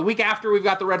 The week after, we've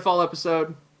got the Redfall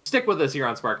episode. stick with us here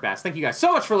on Spark Pass. Thank you guys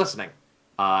so much for listening.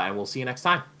 And we'll see you next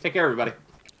time. Take care, everybody.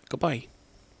 Goodbye.